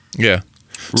 Yeah.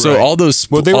 So all those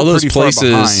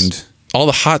places, all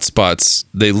the hot spots,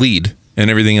 they lead and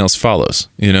everything else follows,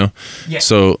 Yeah.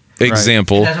 So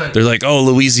example, they're like, oh,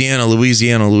 Louisiana.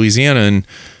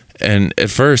 And at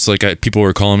first, people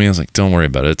were calling me. I was like, "Don't worry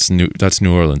about it. That's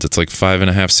New Orleans. It's like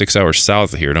 5.5, 6 hours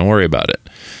south of here. Don't worry about it."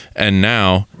 And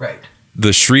now,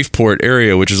 the Shreveport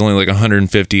area, which is only like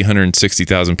 150,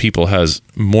 160,000 people, has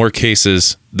more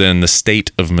cases than the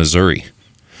state of Missouri.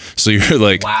 So you're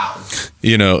like, wow.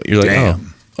 You're like,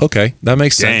 damn. Oh, okay, that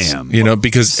makes sense.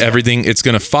 Because everything it's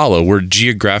going to follow. We're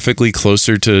geographically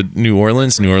closer to New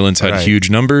Orleans. New Orleans had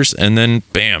huge numbers, and then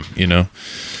bam,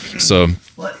 So.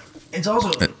 Well, it's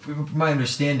also my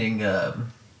understanding that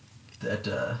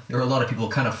there are a lot of people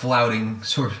kind of flouting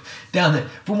sort of down there.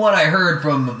 From what I heard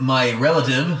from my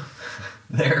relative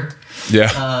there,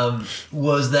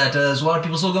 was that there's a lot of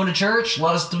people still going to church, a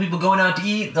lot of people going out to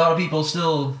eat, a lot of people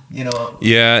still,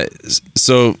 Yeah,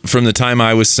 so from the time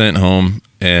I was sent home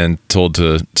and told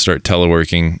to start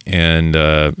teleworking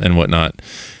and whatnot,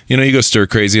 you go stir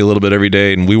crazy a little bit every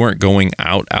day, and we weren't going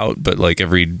out, but like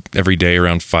every day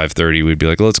around 5:30, we'd be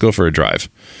like, let's go for a drive.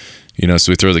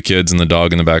 So we throw the kids and the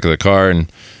dog in the back of the car,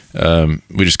 and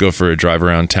we just go for a drive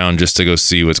around town just to go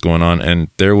see what's going on. And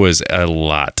there was a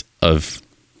lot of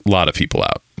people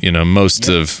out. Most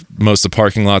of the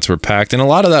parking lots were packed, and a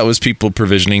lot of that was people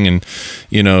provisioning and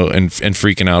and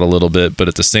freaking out a little bit. But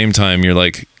at the same time, you're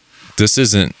like, this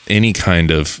isn't any kind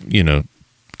of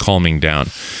calming down.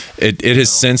 It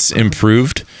has since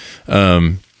improved.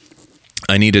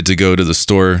 I needed to go to the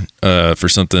store for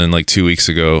something like 2 weeks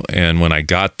ago, and when I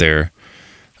got there,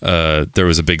 there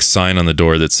was a big sign on the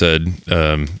door that said,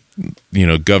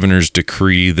 governor's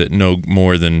decree that no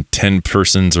more than 10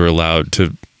 persons are allowed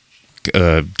to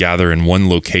gather in one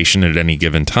location at any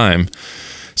given time.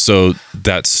 So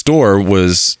that store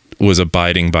was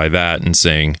abiding by that and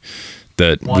saying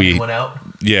that one in, one out.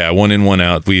 Yeah, 1 in, 1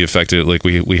 out. We affected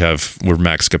we're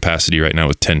max capacity right now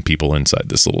with 10 people inside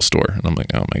this little store, and I'm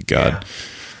like, oh my god.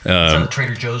 That's how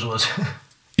Trader Joe's was.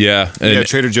 Yeah,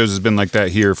 Trader Joe's has been like that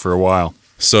here for a while.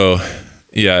 So,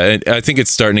 yeah, I think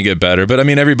it's starting to get better, but I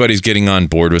mean, everybody's getting on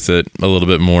board with it a little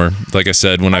bit more. Like I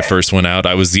said, when I first went out,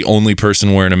 I was the only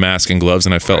person wearing a mask and gloves,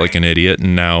 and I felt like an idiot,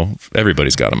 and now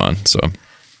everybody's got them on. So,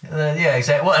 yeah,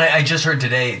 exactly. Well, I just heard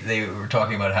today they were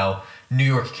talking about how New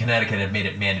York and Connecticut have made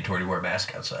it mandatory to wear a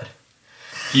mask outside.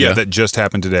 Yeah, that just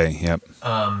happened today. Yep.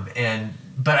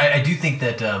 But I do think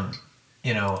that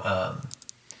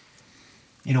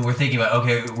we're thinking about,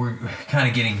 okay, we're kind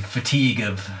of getting fatigue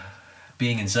of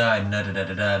being inside and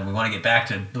and we want to get back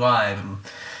to live.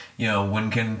 And, when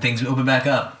can things open back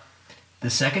up? The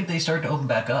second they start to open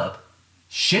back up,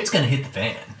 shit's gonna hit the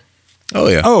fan. Oh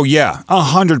yeah. Oh yeah,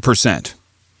 100%.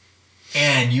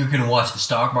 And you're gonna watch the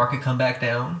stock market come back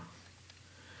down.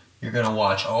 You're gonna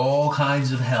watch all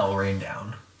kinds of hell rain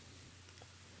down.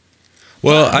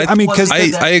 Well, I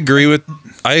agree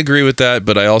with that,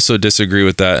 but I also disagree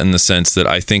with that in the sense that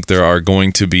I think there are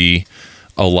going to be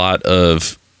a lot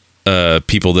of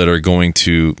people that are going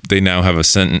to, they now have a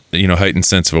heightened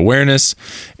sense of awareness,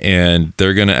 and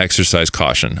they're going to exercise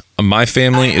caution. My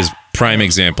family is prime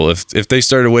example. If they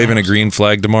started waving a green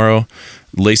flag tomorrow,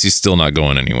 Lacey's still not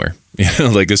going anywhere.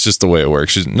 It's just the way it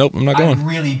works. She's, nope, I'm not going. I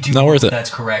really do not worth it.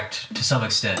 That's correct to some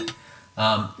extent.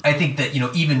 I think that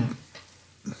even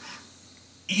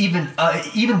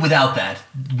without that,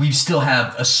 we still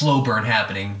have a slow burn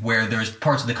happening where there's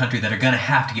parts of the country that are going to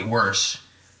have to get worse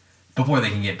before they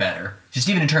can get better. Just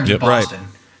even in terms of Boston. Right.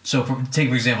 So, for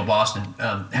example, Boston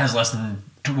has less than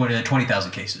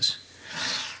 20,000 cases.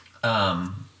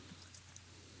 And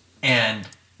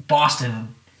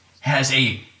Boston has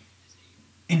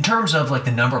in terms of like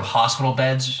the number of hospital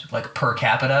beds, like per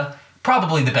capita,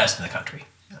 probably the best in the country.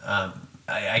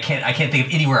 I can't think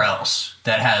of anywhere else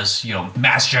that has,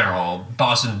 Mass General,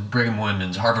 Boston Brigham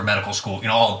Women's, Harvard Medical School,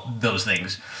 all those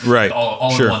things. Right.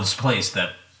 All Sure. in one place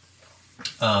that,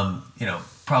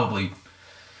 probably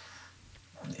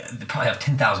they probably have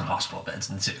 10,000 hospital beds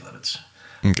in the city limits.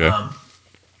 Okay.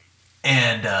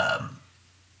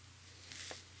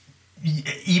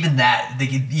 Even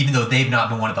though they've not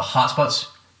been one of the hotspots,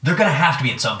 they're going to have to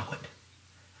be at some point.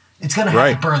 It's going to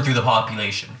have to burn through the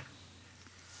population.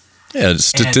 Yeah,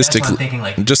 statistically, thinking,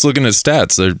 like, just looking at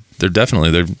stats, they're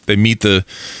definitely they meet the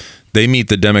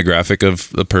demographic of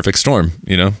the perfect storm.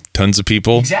 Tons of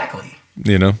people. Exactly.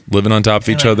 Living on top of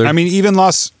each other. I mean, even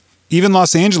Los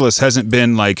Angeles hasn't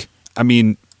been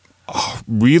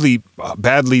really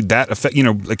badly that affect.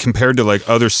 Like compared to like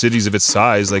other cities of its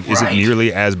size, like isn't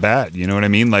nearly as bad. You know what I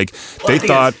mean? Like they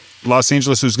thought Los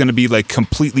Angeles was going to be like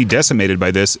completely decimated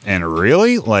by this, and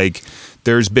really, like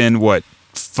there's been what.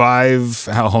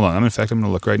 Hold on. In fact, I'm going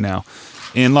to look right now.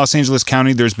 In Los Angeles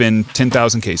County, there's been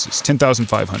 10,000 cases,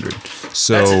 10,500.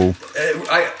 So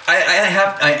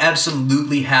I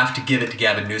absolutely have to give it to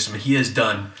Gavin Newsom. He has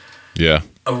done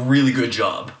a really good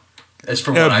job. As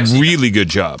from what I've seen. A really good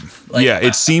job.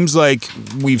 It seems like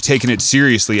we've taken it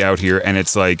seriously out here, and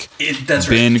it's like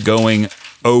going.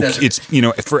 It's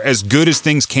for as good as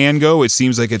things can go, it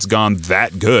seems like it's gone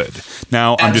that good.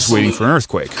 Now I'm just waiting for an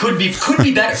earthquake. Could be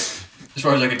better. As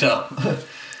far as I can tell.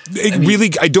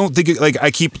 I don't think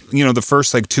I keep, the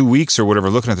first 2 weeks or whatever,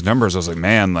 looking at the numbers, I was like,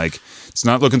 man, it's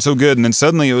not looking so good. And then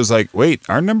suddenly it was like, wait,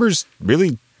 our numbers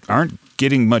really aren't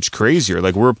getting much crazier.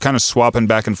 Like we're kind of swapping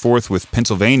back and forth with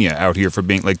Pennsylvania out here for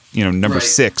being number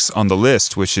 6 on the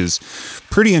list, which is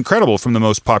pretty incredible from the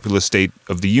most populous state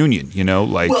of the union,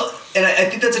 Well, and I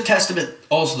think that's a testament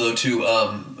also though to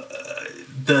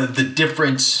the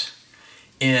difference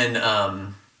in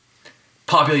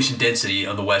population density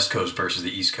on the West Coast versus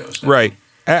the East Coast. Right.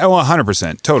 Well,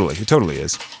 100%. Totally. It totally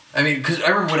is. I mean, because I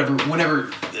remember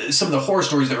whenever some of the horror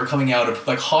stories that were coming out of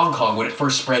like Hong Kong when it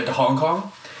first spread to Hong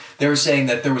Kong, they were saying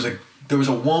that there was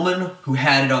a woman who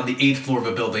had it on the 8th floor of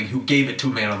a building who gave it to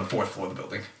a man on the 4th floor of the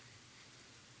building.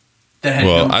 That had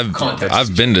no context.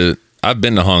 I've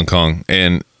been to Hong Kong,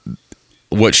 and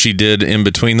what she did in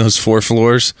between those 4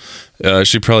 floors,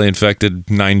 she probably infected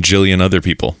 9 jillion other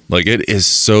people. Like it is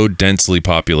so densely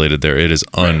populated there. It is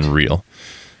unreal.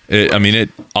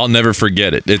 I'll never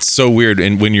forget it. It's so weird.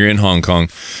 And when you're in Hong Kong,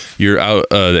 you're out,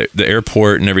 the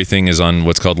airport and everything is on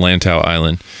what's called Lantau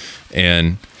Island.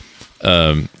 And,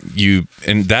 and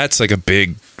that's like a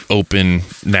big open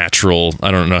natural,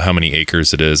 I don't know how many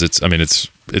acres it is. It's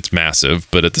massive,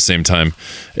 but at the same time,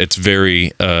 it's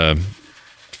very,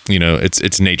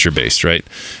 it's nature based, right?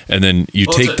 And then you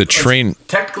take the train. It's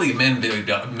technically a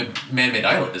man-made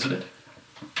island, isn't it?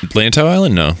 Lantau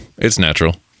Island? No, it's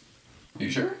natural. Are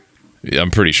you sure? Yeah,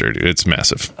 I'm pretty sure, dude. It's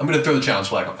massive. I'm going to throw the challenge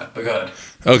flag on that, but go ahead.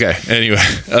 Okay. Anyway,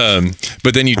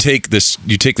 but then you take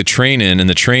the train in, and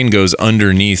the train goes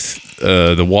underneath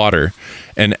the water.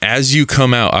 And as you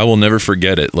come out, I will never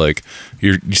forget it. Like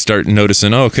you start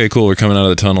noticing, oh, okay, cool. We're coming out of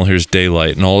the tunnel. Here's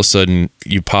daylight. And all of a sudden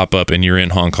you pop up and you're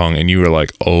in Hong Kong and you are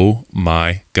like, oh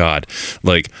my God.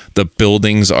 Like the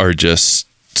buildings are just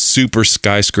super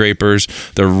skyscrapers.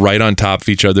 They're right on top of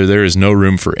each other. There is no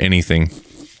room for anything.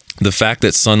 The fact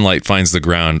that sunlight finds the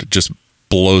ground just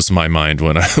blows my mind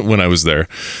when I was there,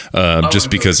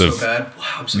 just because of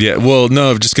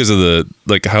just because of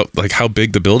the how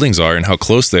big the buildings are and how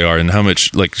close they are and how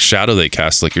much like shadow they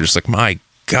cast. Like you're just like, my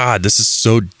God, this is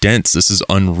so dense. This is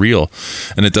unreal,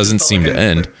 and it doesn't seem to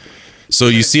end. So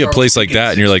you see a place like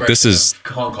that, and you're like, this is.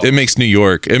 It makes New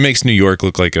York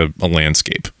look like a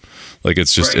landscape. Like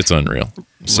it's just it's unreal.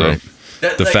 So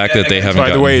the fact that they haven't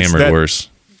gotten hammered worse.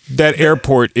 That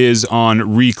airport is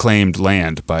on reclaimed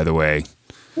land, by the way.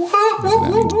 I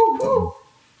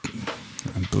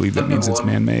believe that means it's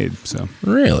man-made. So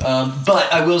really,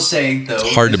 but I will say though,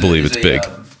 it's hard to believe it's big.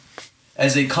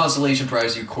 As a consolation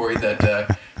prize, you Corey,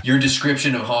 that your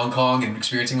description of Hong Kong and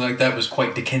experiencing like that was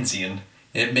quite Dickensian.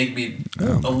 It made me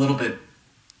a little bit,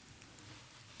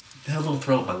 had a little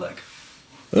thrill in my leg.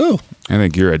 Oh, I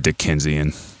think you're a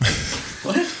Dickensian.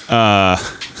 What? I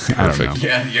don't know.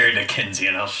 Yeah, you're a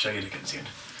Dickensian. I'll show you Dickensian.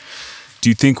 Do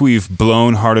you think we've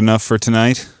blown hard enough for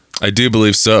tonight? I do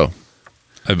believe so.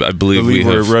 I believe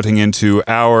we're rutting into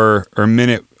hour or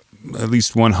minute, at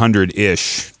least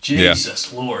 100-ish.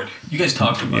 Jesus Lord. You guys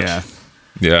talk too much.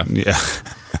 Yeah.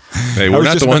 Hey, I we're was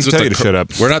not just the ones about with to tell you to shut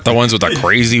up. We're not the ones with the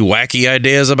crazy, wacky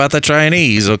ideas about the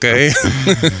Chinese. Okay.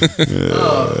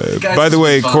 Guys, By the this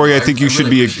way, was fun. Corey, I think you really should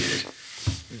be. appreciate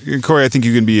it. Corey, I think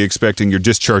you can be expecting your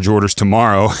discharge orders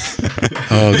tomorrow.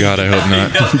 Oh God, I hope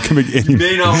not. You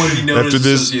may not want to be known After as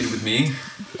this- associated with me.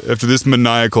 After this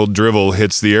maniacal drivel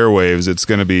hits the airwaves, it's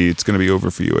gonna be over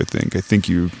for you. I think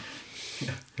you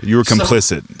were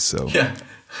complicit. So Yeah.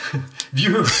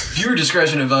 Viewer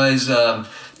discretion advised.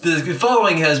 The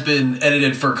following has been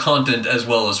edited for content as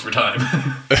well as for time.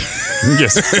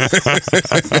 yes.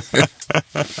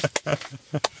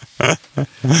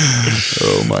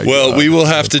 Oh my. Well, God. we will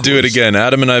have to do it again.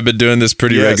 Adam and I have been doing this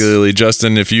pretty Yes. regularly.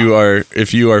 Justin, if you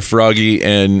are froggy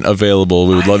and available,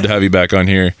 we would love to have you back on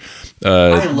here.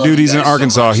 I love Dude, he's you in guys so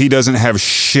Arkansas. much. He doesn't have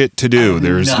shit to do.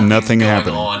 There's nothing going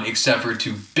happening. on except for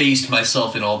to baste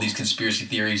myself in all these conspiracy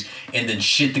theories and then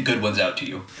shit the good ones out to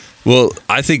you. Well,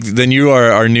 I think then you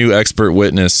are our new expert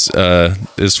witness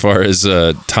as far as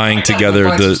tying I gotta together go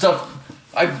find the. some stuff.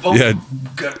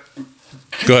 Yeah.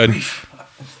 Go ahead.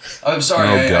 I'm sorry.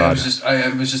 Oh, I God.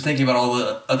 was just thinking about all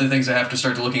the other things I have to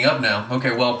start looking up now.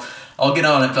 Okay, well, I'll get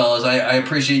on it, fellas. I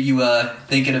appreciate you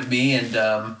thinking of me,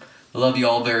 and love you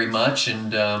all very much.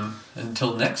 And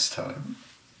until next time.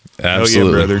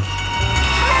 Absolutely. Oh, yeah, brother.